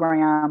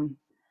program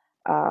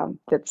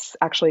that's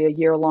actually a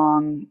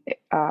year-long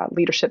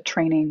leadership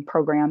training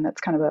program that's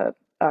kind of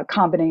a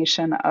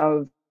combination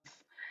of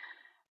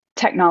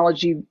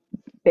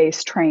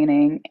technology-based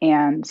training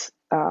and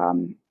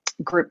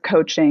group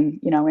coaching,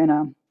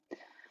 in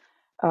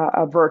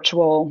a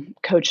virtual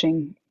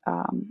coaching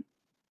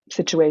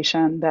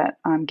situation that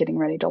I'm getting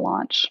ready to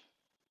launch.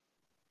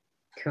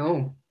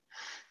 Cool.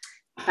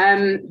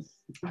 I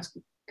was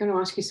going to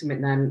ask you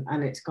something then,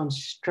 and it's gone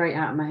straight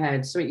out of my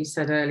head. Something you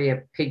said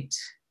earlier piqued.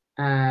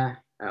 Uh,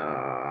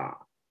 uh,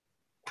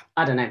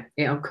 I don't know.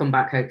 It'll come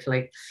back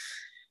hopefully.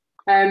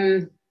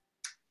 Um,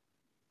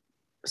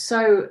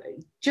 so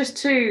just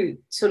to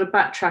sort of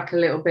backtrack a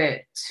little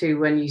bit to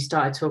when you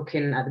started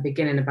talking at the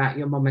beginning about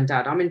your mum and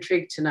dad, I'm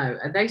intrigued to know,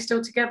 are they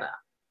still together?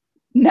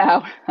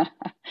 No,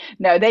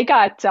 no, they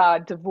got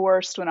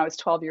divorced when I was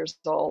 12 years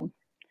old.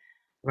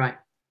 Right.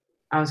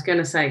 I was going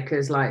to say,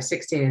 because like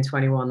 16 and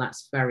 21,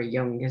 that's very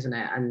young, isn't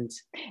it? And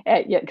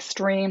Yeah,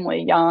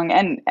 extremely young.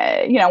 And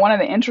one of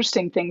the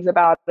interesting things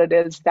about it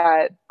is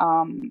that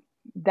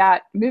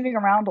moving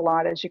around a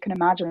lot, as you can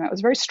imagine, it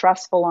was very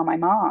stressful on my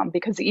mom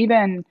because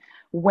even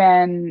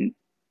when,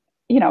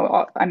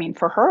 I mean,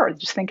 for her,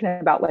 just thinking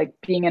about like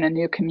being in a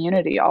new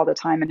community all the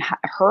time and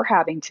her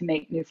having to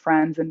make new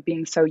friends and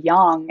being so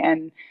young.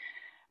 And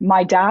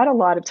my dad, a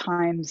lot of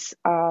times,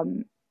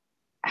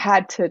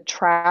 had to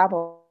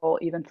travel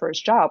even for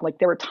his job. Like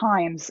there were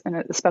times, and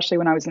especially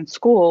when I was in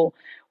school,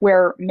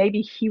 where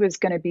maybe he was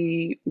going to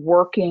be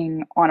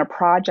working on a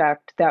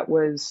project that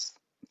was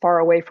far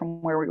away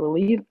from where we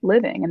were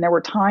living. And there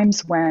were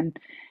times when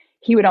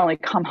he would only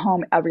come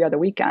home every other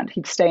weekend.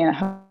 He'd stay in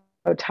a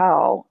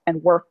hotel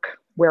and work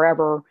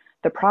wherever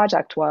the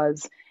project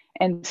was.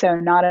 And so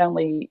not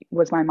only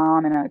was my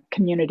mom in a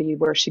community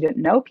where she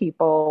didn't know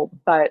people,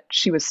 but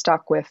she was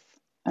stuck with,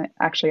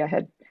 actually, I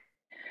had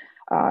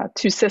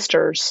two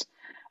sisters.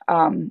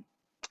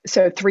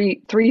 So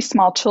three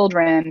small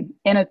children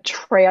in a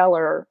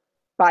trailer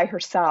by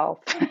herself.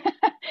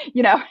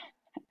 you know,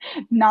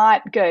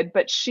 Not good.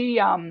 But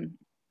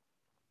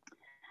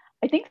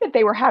I think that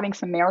they were having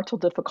some marital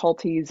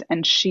difficulties,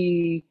 and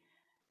she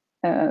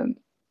uh,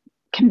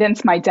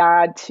 convinced my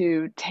dad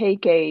to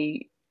take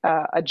a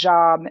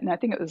job, and I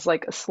think it was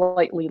like a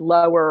slightly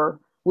lower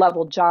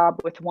level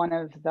job with one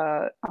of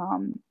the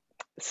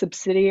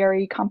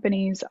subsidiary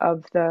companies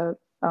of the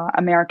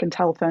American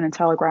Telephone and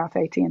Telegraph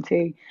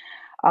 (AT&T)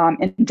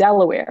 in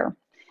Delaware.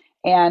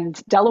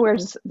 And Delaware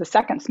is the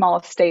second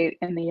smallest state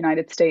in the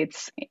United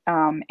States,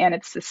 and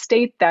it's the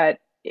state that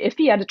if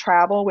he had to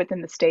travel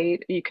within the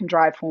state, you can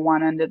drive from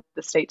one end of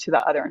the state to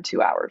the other in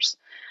 2 hours.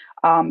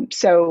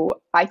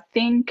 So I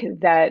think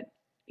that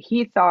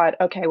he thought,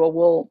 okay, well,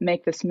 we'll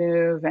make this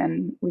move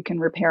and we can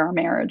repair our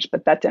marriage,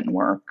 but that didn't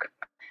work.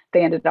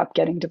 They ended up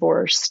getting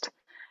divorced.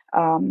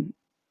 Um,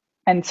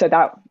 and so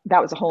that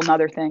was a whole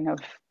nother thing of,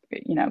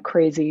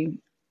 crazy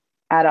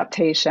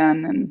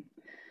adaptation and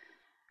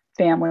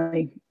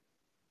family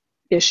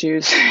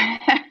issues.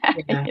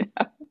 yeah.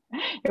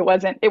 It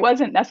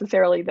wasn't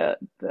necessarily the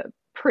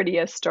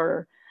prettiest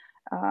or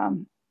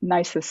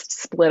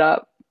nicest split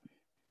up.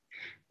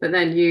 But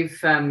then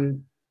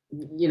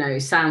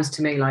it sounds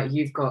to me like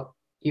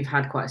you've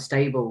had quite a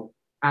stable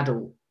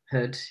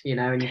adulthood,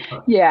 and you've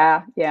got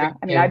Yeah.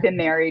 I mean, yeah, I've been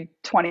married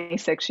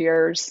 26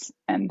 years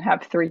and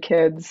have three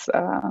kids,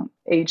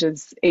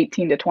 ages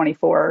 18 to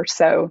 24.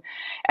 So,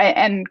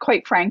 and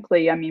quite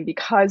frankly, I mean,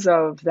 because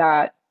of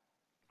that,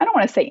 I don't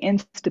want to say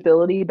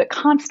instability, but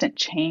constant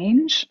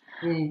change.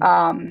 mm,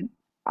 Um,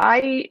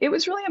 it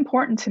was really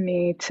important to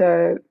me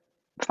to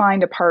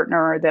find a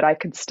partner that I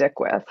could stick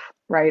with,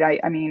 right?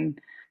 I mean,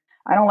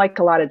 I don't like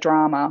a lot of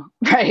drama,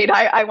 right?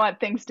 I want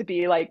things to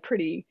be like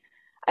pretty,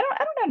 I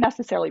don't know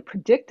necessarily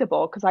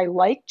predictable because I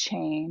like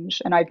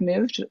change and I've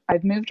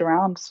moved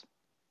around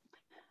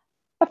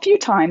a few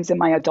times in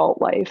my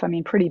adult life. I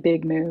mean, pretty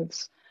big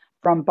moves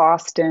from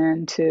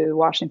Boston to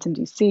Washington,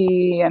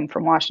 D.C., and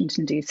from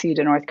Washington, D.C.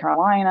 to North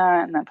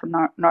Carolina, and then from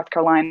North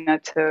Carolina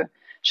to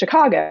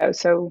Chicago.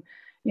 So,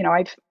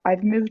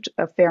 I've moved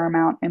a fair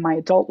amount in my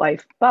adult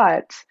life,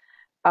 but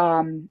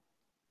um,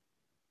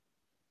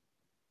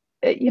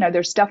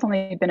 there's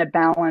definitely been a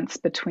balance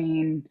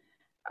between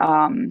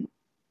um,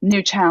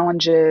 new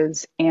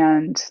challenges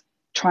and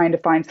trying to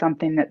find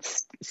something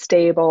that's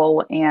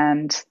stable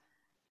and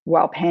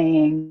well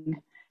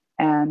paying.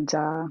 And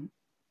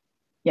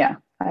yeah,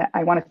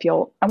 I want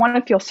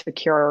to feel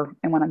secure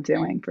in what I'm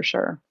doing for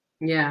sure.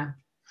 Yeah.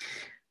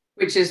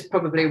 Which is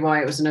probably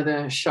why it was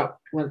another shock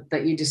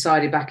that you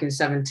decided back in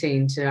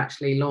 17 to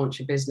actually launch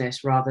a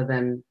business rather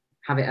than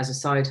have it as a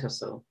side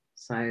hustle.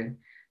 So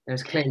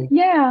there's clearly.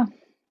 Yeah.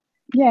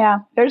 Yeah.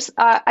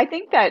 I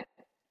think that,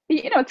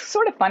 it's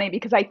sort of funny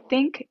because I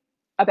think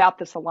about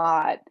this a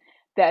lot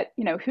that,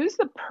 who's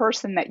the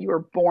person that you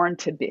were born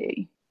to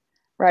be?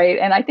 Right.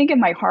 And I think in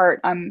my heart,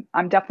 I'm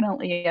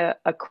definitely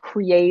a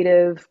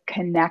creative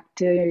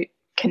connector.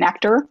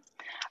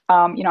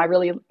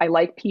 I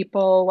like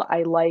people.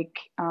 I like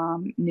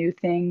new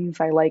things.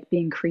 I like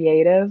being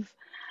creative.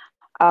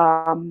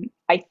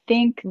 I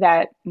think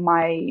that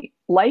my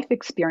life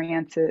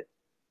experiences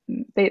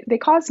they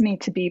caused me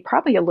to be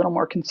probably a little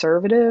more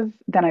conservative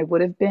than I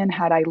would have been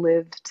had I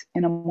lived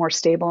in a more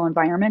stable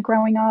environment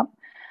growing up.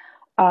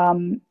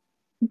 Um,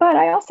 but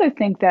I also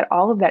think that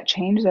all of that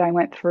change that I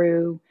went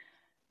through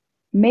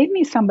made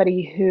me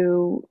somebody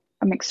who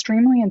I'm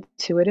extremely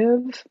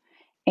intuitive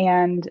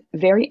and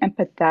very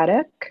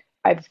empathetic.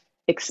 I've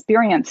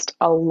experienced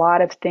a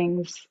lot of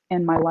things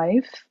in my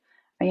life,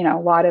 a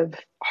lot of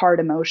hard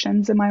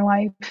emotions in my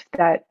life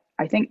that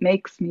I think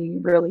makes me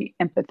really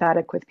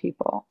empathetic with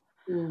people.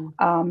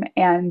 Mm.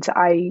 And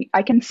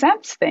I can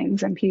sense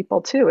things in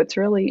people too. It's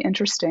really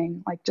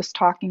interesting. Like just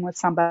talking with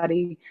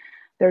somebody,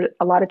 there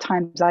a lot of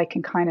times I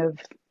can kind of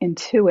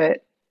intuit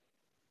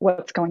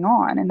what's going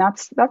on, and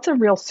that's a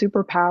real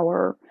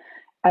superpower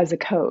as a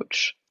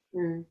coach.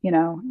 Mm. You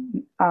know,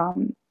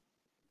 um,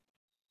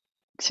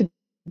 to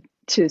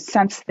to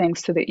sense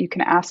things so that you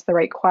can ask the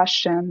right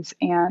questions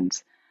and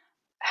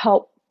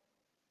help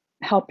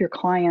help your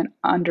client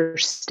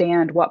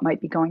understand what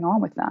might be going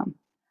on with them.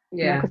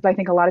 Yeah. Because I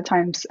think a lot of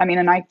times, I mean,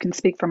 and I can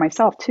speak for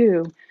myself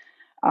too,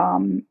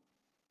 um,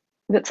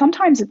 that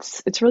sometimes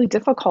it's really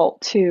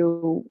difficult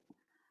to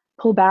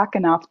pull back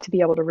enough to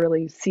be able to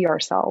really see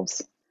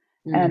ourselves.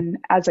 Mm. And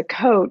as a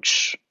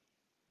coach,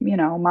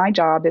 my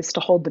job is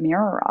to hold the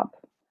mirror up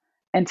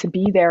and to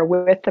be there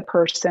with the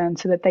person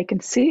so that they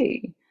can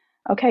see,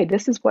 okay,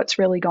 this is what's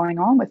really going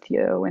on with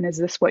you. And is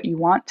this what you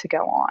want to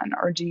go on?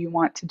 Or do you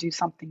want to do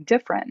something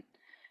different?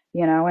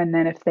 And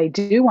then if they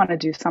do want to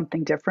do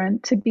something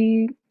different, to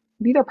be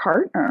their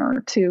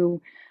partner,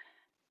 to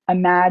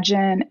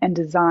imagine and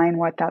design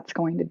what that's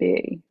going to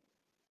be.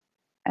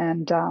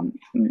 And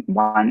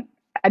one,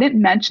 I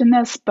didn't mention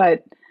this,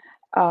 but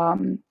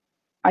um,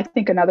 I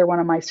think another one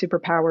of my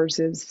superpowers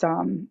is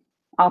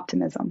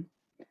optimism.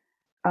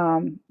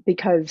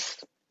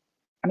 Because,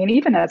 I mean,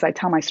 even as I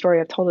tell my story,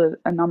 I've told it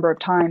a number of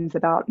times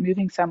about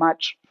moving so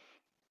much.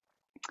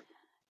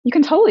 You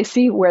can totally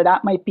see where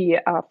that might be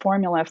a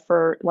formula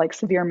for like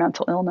severe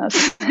mental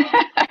illness.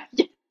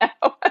 you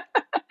know?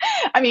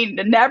 I mean,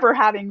 never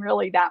having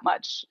really that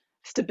much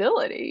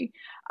stability.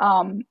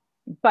 Um,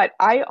 but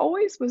I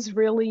always was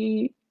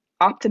really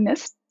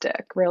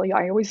optimistic, really.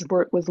 I always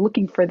was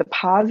looking for the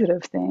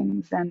positive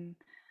things. And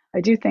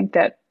I do think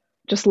that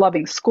just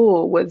loving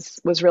school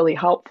was really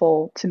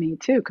helpful to me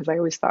too, because I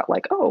always thought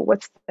like, oh,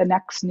 what's the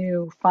next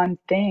new fun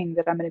thing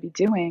that I'm going to be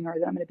doing or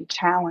that I'm going to be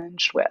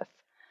challenged with?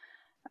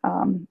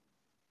 Um,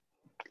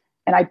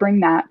 and I bring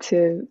that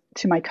to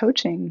my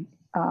coaching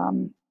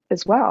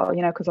as well,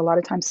 because a lot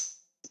of times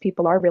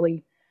people are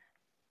really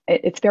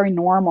it's very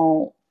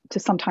normal to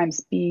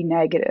sometimes be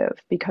negative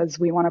because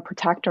we want to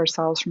protect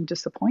ourselves from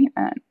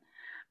disappointment.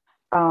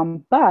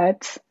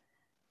 But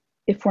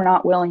if we're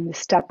not willing to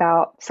step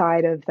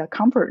outside of the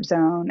comfort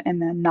zone,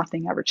 and then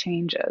nothing ever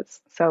changes.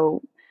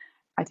 So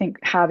I think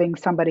having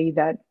somebody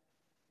that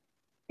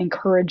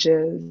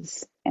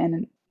encourages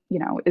and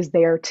is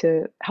there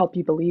to help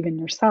you believe in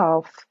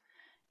yourself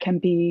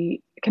can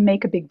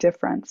make a big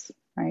difference,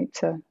 right?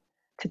 To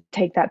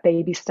take that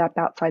baby step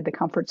outside the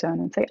comfort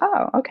zone and say,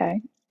 oh, okay,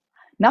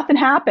 nothing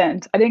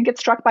happened. I didn't get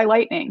struck by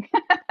lightning.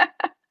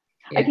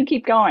 I can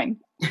keep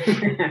going.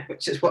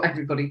 Which is what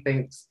everybody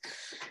thinks.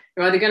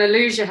 You're either going to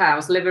lose your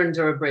house, live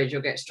under a bridge, or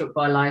get struck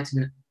by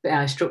lightning.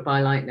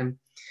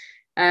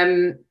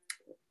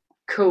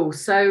 Cool.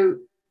 So,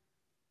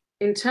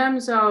 in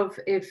terms of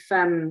if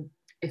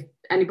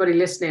anybody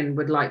listening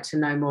would like to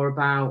know more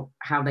about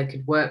how they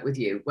could work with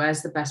you,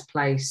 where's the best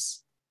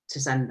place to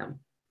send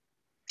them?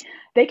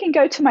 They can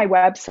go to my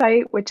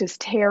website, which is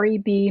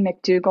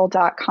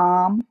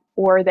terrybmcdougall.com,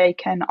 or they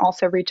can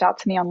also reach out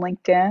to me on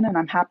LinkedIn, and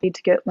I'm happy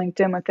to get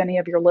LinkedIn with any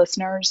of your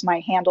listeners.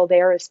 My handle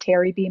there is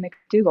Terry B.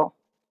 McDougall.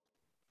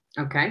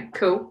 Okay,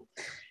 cool.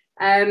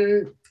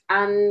 And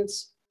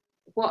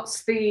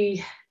what's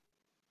the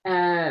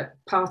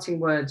parting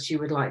words you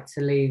would like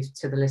to leave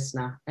to the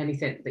listener?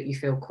 Anything that you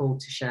feel called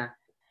to share?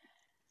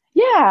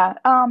 Yeah.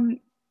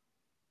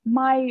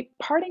 My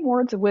parting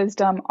words of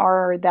wisdom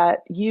are that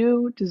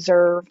you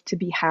deserve to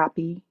be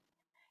happy.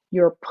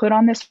 You're put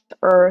on this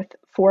earth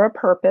for a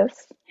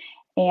purpose,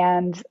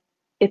 and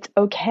it's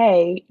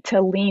okay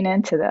to lean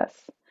into this.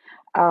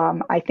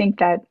 I think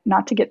that,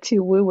 not to get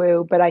too woo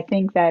woo, but I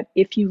think that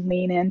if you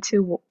lean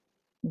into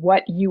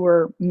what you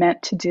were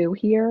meant to do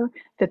here,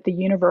 that the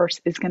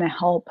universe is going to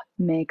help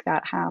make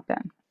that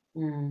happen.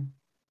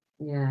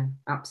 Yeah,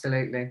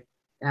 absolutely.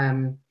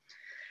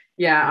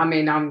 Yeah, I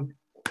mean, I'm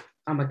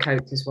a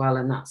coach as well,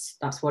 and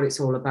that's what it's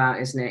all about,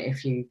 isn't it?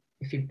 If you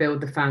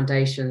build the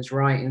foundations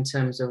right in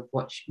terms of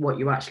what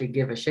you actually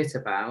give a shit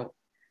about,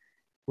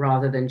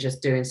 rather than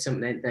just doing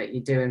something that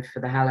you're doing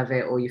for the hell of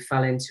it, or you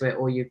fell into it,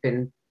 or you've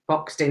been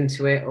boxed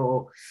into it,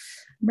 or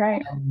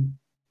right.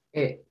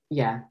 It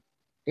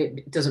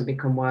doesn't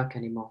become work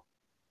anymore.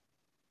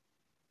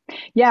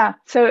 Yeah,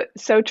 so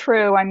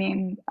true. I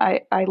mean,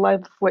 I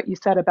love what you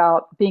said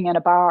about being in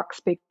a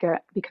box,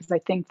 because I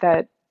think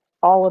that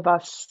all of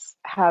us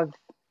have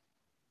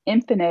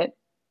infinite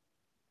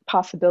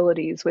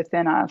possibilities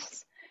within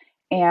us.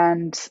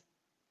 And,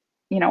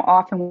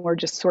 often we're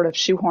just sort of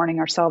shoehorning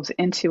ourselves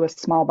into a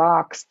small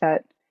box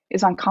that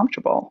is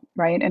uncomfortable,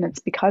 right? And it's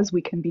because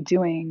we can be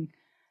doing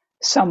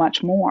so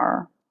much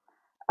more.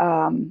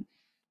 And,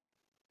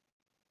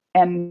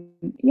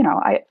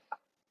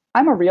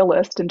 I'm a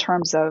realist in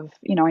terms of,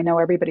 I know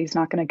everybody's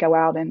not going to go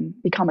out and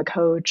become a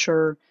coach,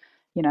 or,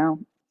 you know,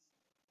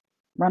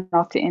 run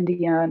off to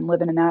India and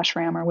live in an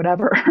ashram or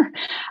whatever.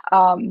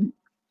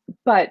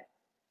 But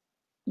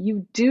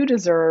you do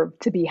deserve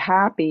to be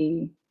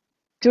happy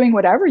doing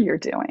whatever you're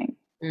doing,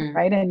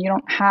 right? And you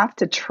don't have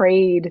to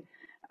trade,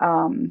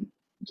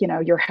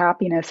 your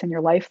happiness and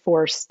your life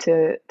force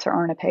to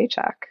earn a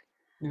paycheck.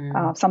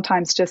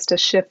 Sometimes just a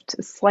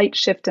slight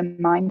shift in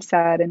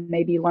mindset, and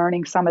maybe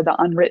learning some of the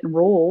unwritten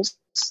rules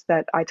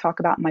that I talk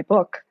about in my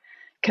book,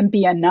 can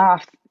be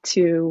enough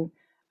to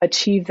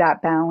achieve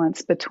that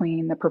balance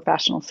between the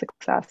professional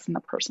success and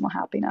the personal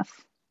happiness.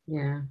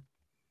 Yeah,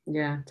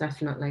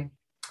 definitely.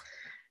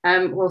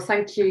 Well,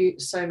 thank you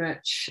so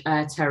much,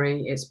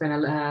 Terry. It's been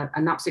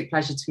an absolute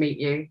pleasure to meet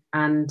you.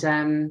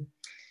 And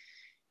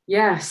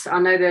yes, I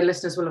know the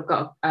listeners will have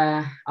got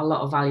a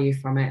lot of value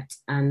from it.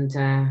 And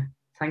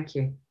thank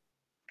you.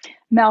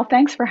 Mel,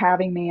 thanks for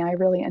having me. I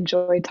really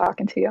enjoyed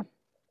talking to you.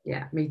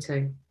 Yeah, me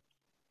too.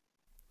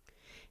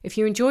 If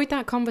you enjoyed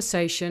that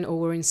conversation or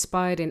were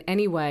inspired in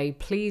any way,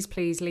 please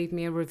leave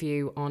me a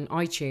review on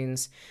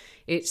iTunes.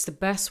 It's the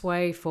best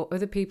way for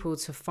other people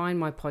to find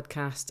my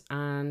podcast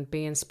and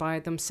be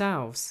inspired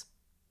themselves.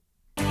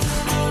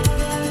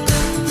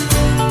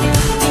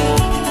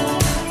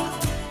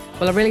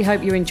 Well, I really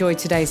hope you enjoyed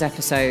today's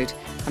episode,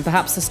 and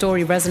perhaps the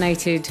story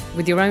resonated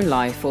with your own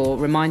life or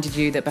reminded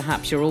you that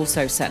perhaps you're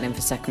also settling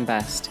for second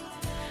best.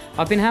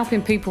 I've been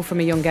helping people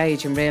from a young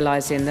age and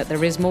realising that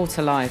there is more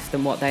to life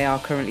than what they are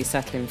currently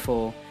settling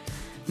for.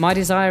 My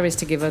desire is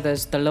to give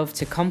others the love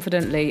to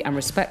confidently and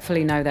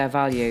respectfully know their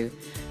value,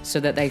 so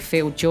that they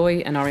feel joy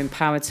and are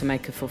empowered to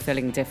make a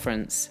fulfilling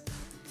difference.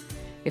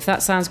 If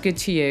that sounds good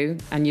to you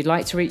and you'd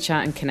like to reach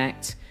out and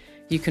connect,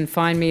 you can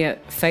find me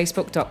at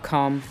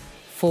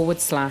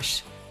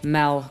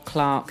facebook.com/Mel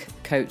Clark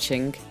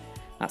Coaching,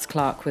 that's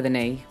Clark with an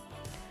E,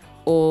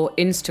 or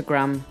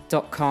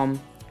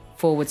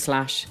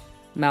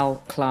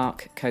instagram.com/Mel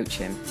Clark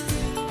Coaching.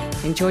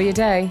 Enjoy your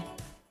day.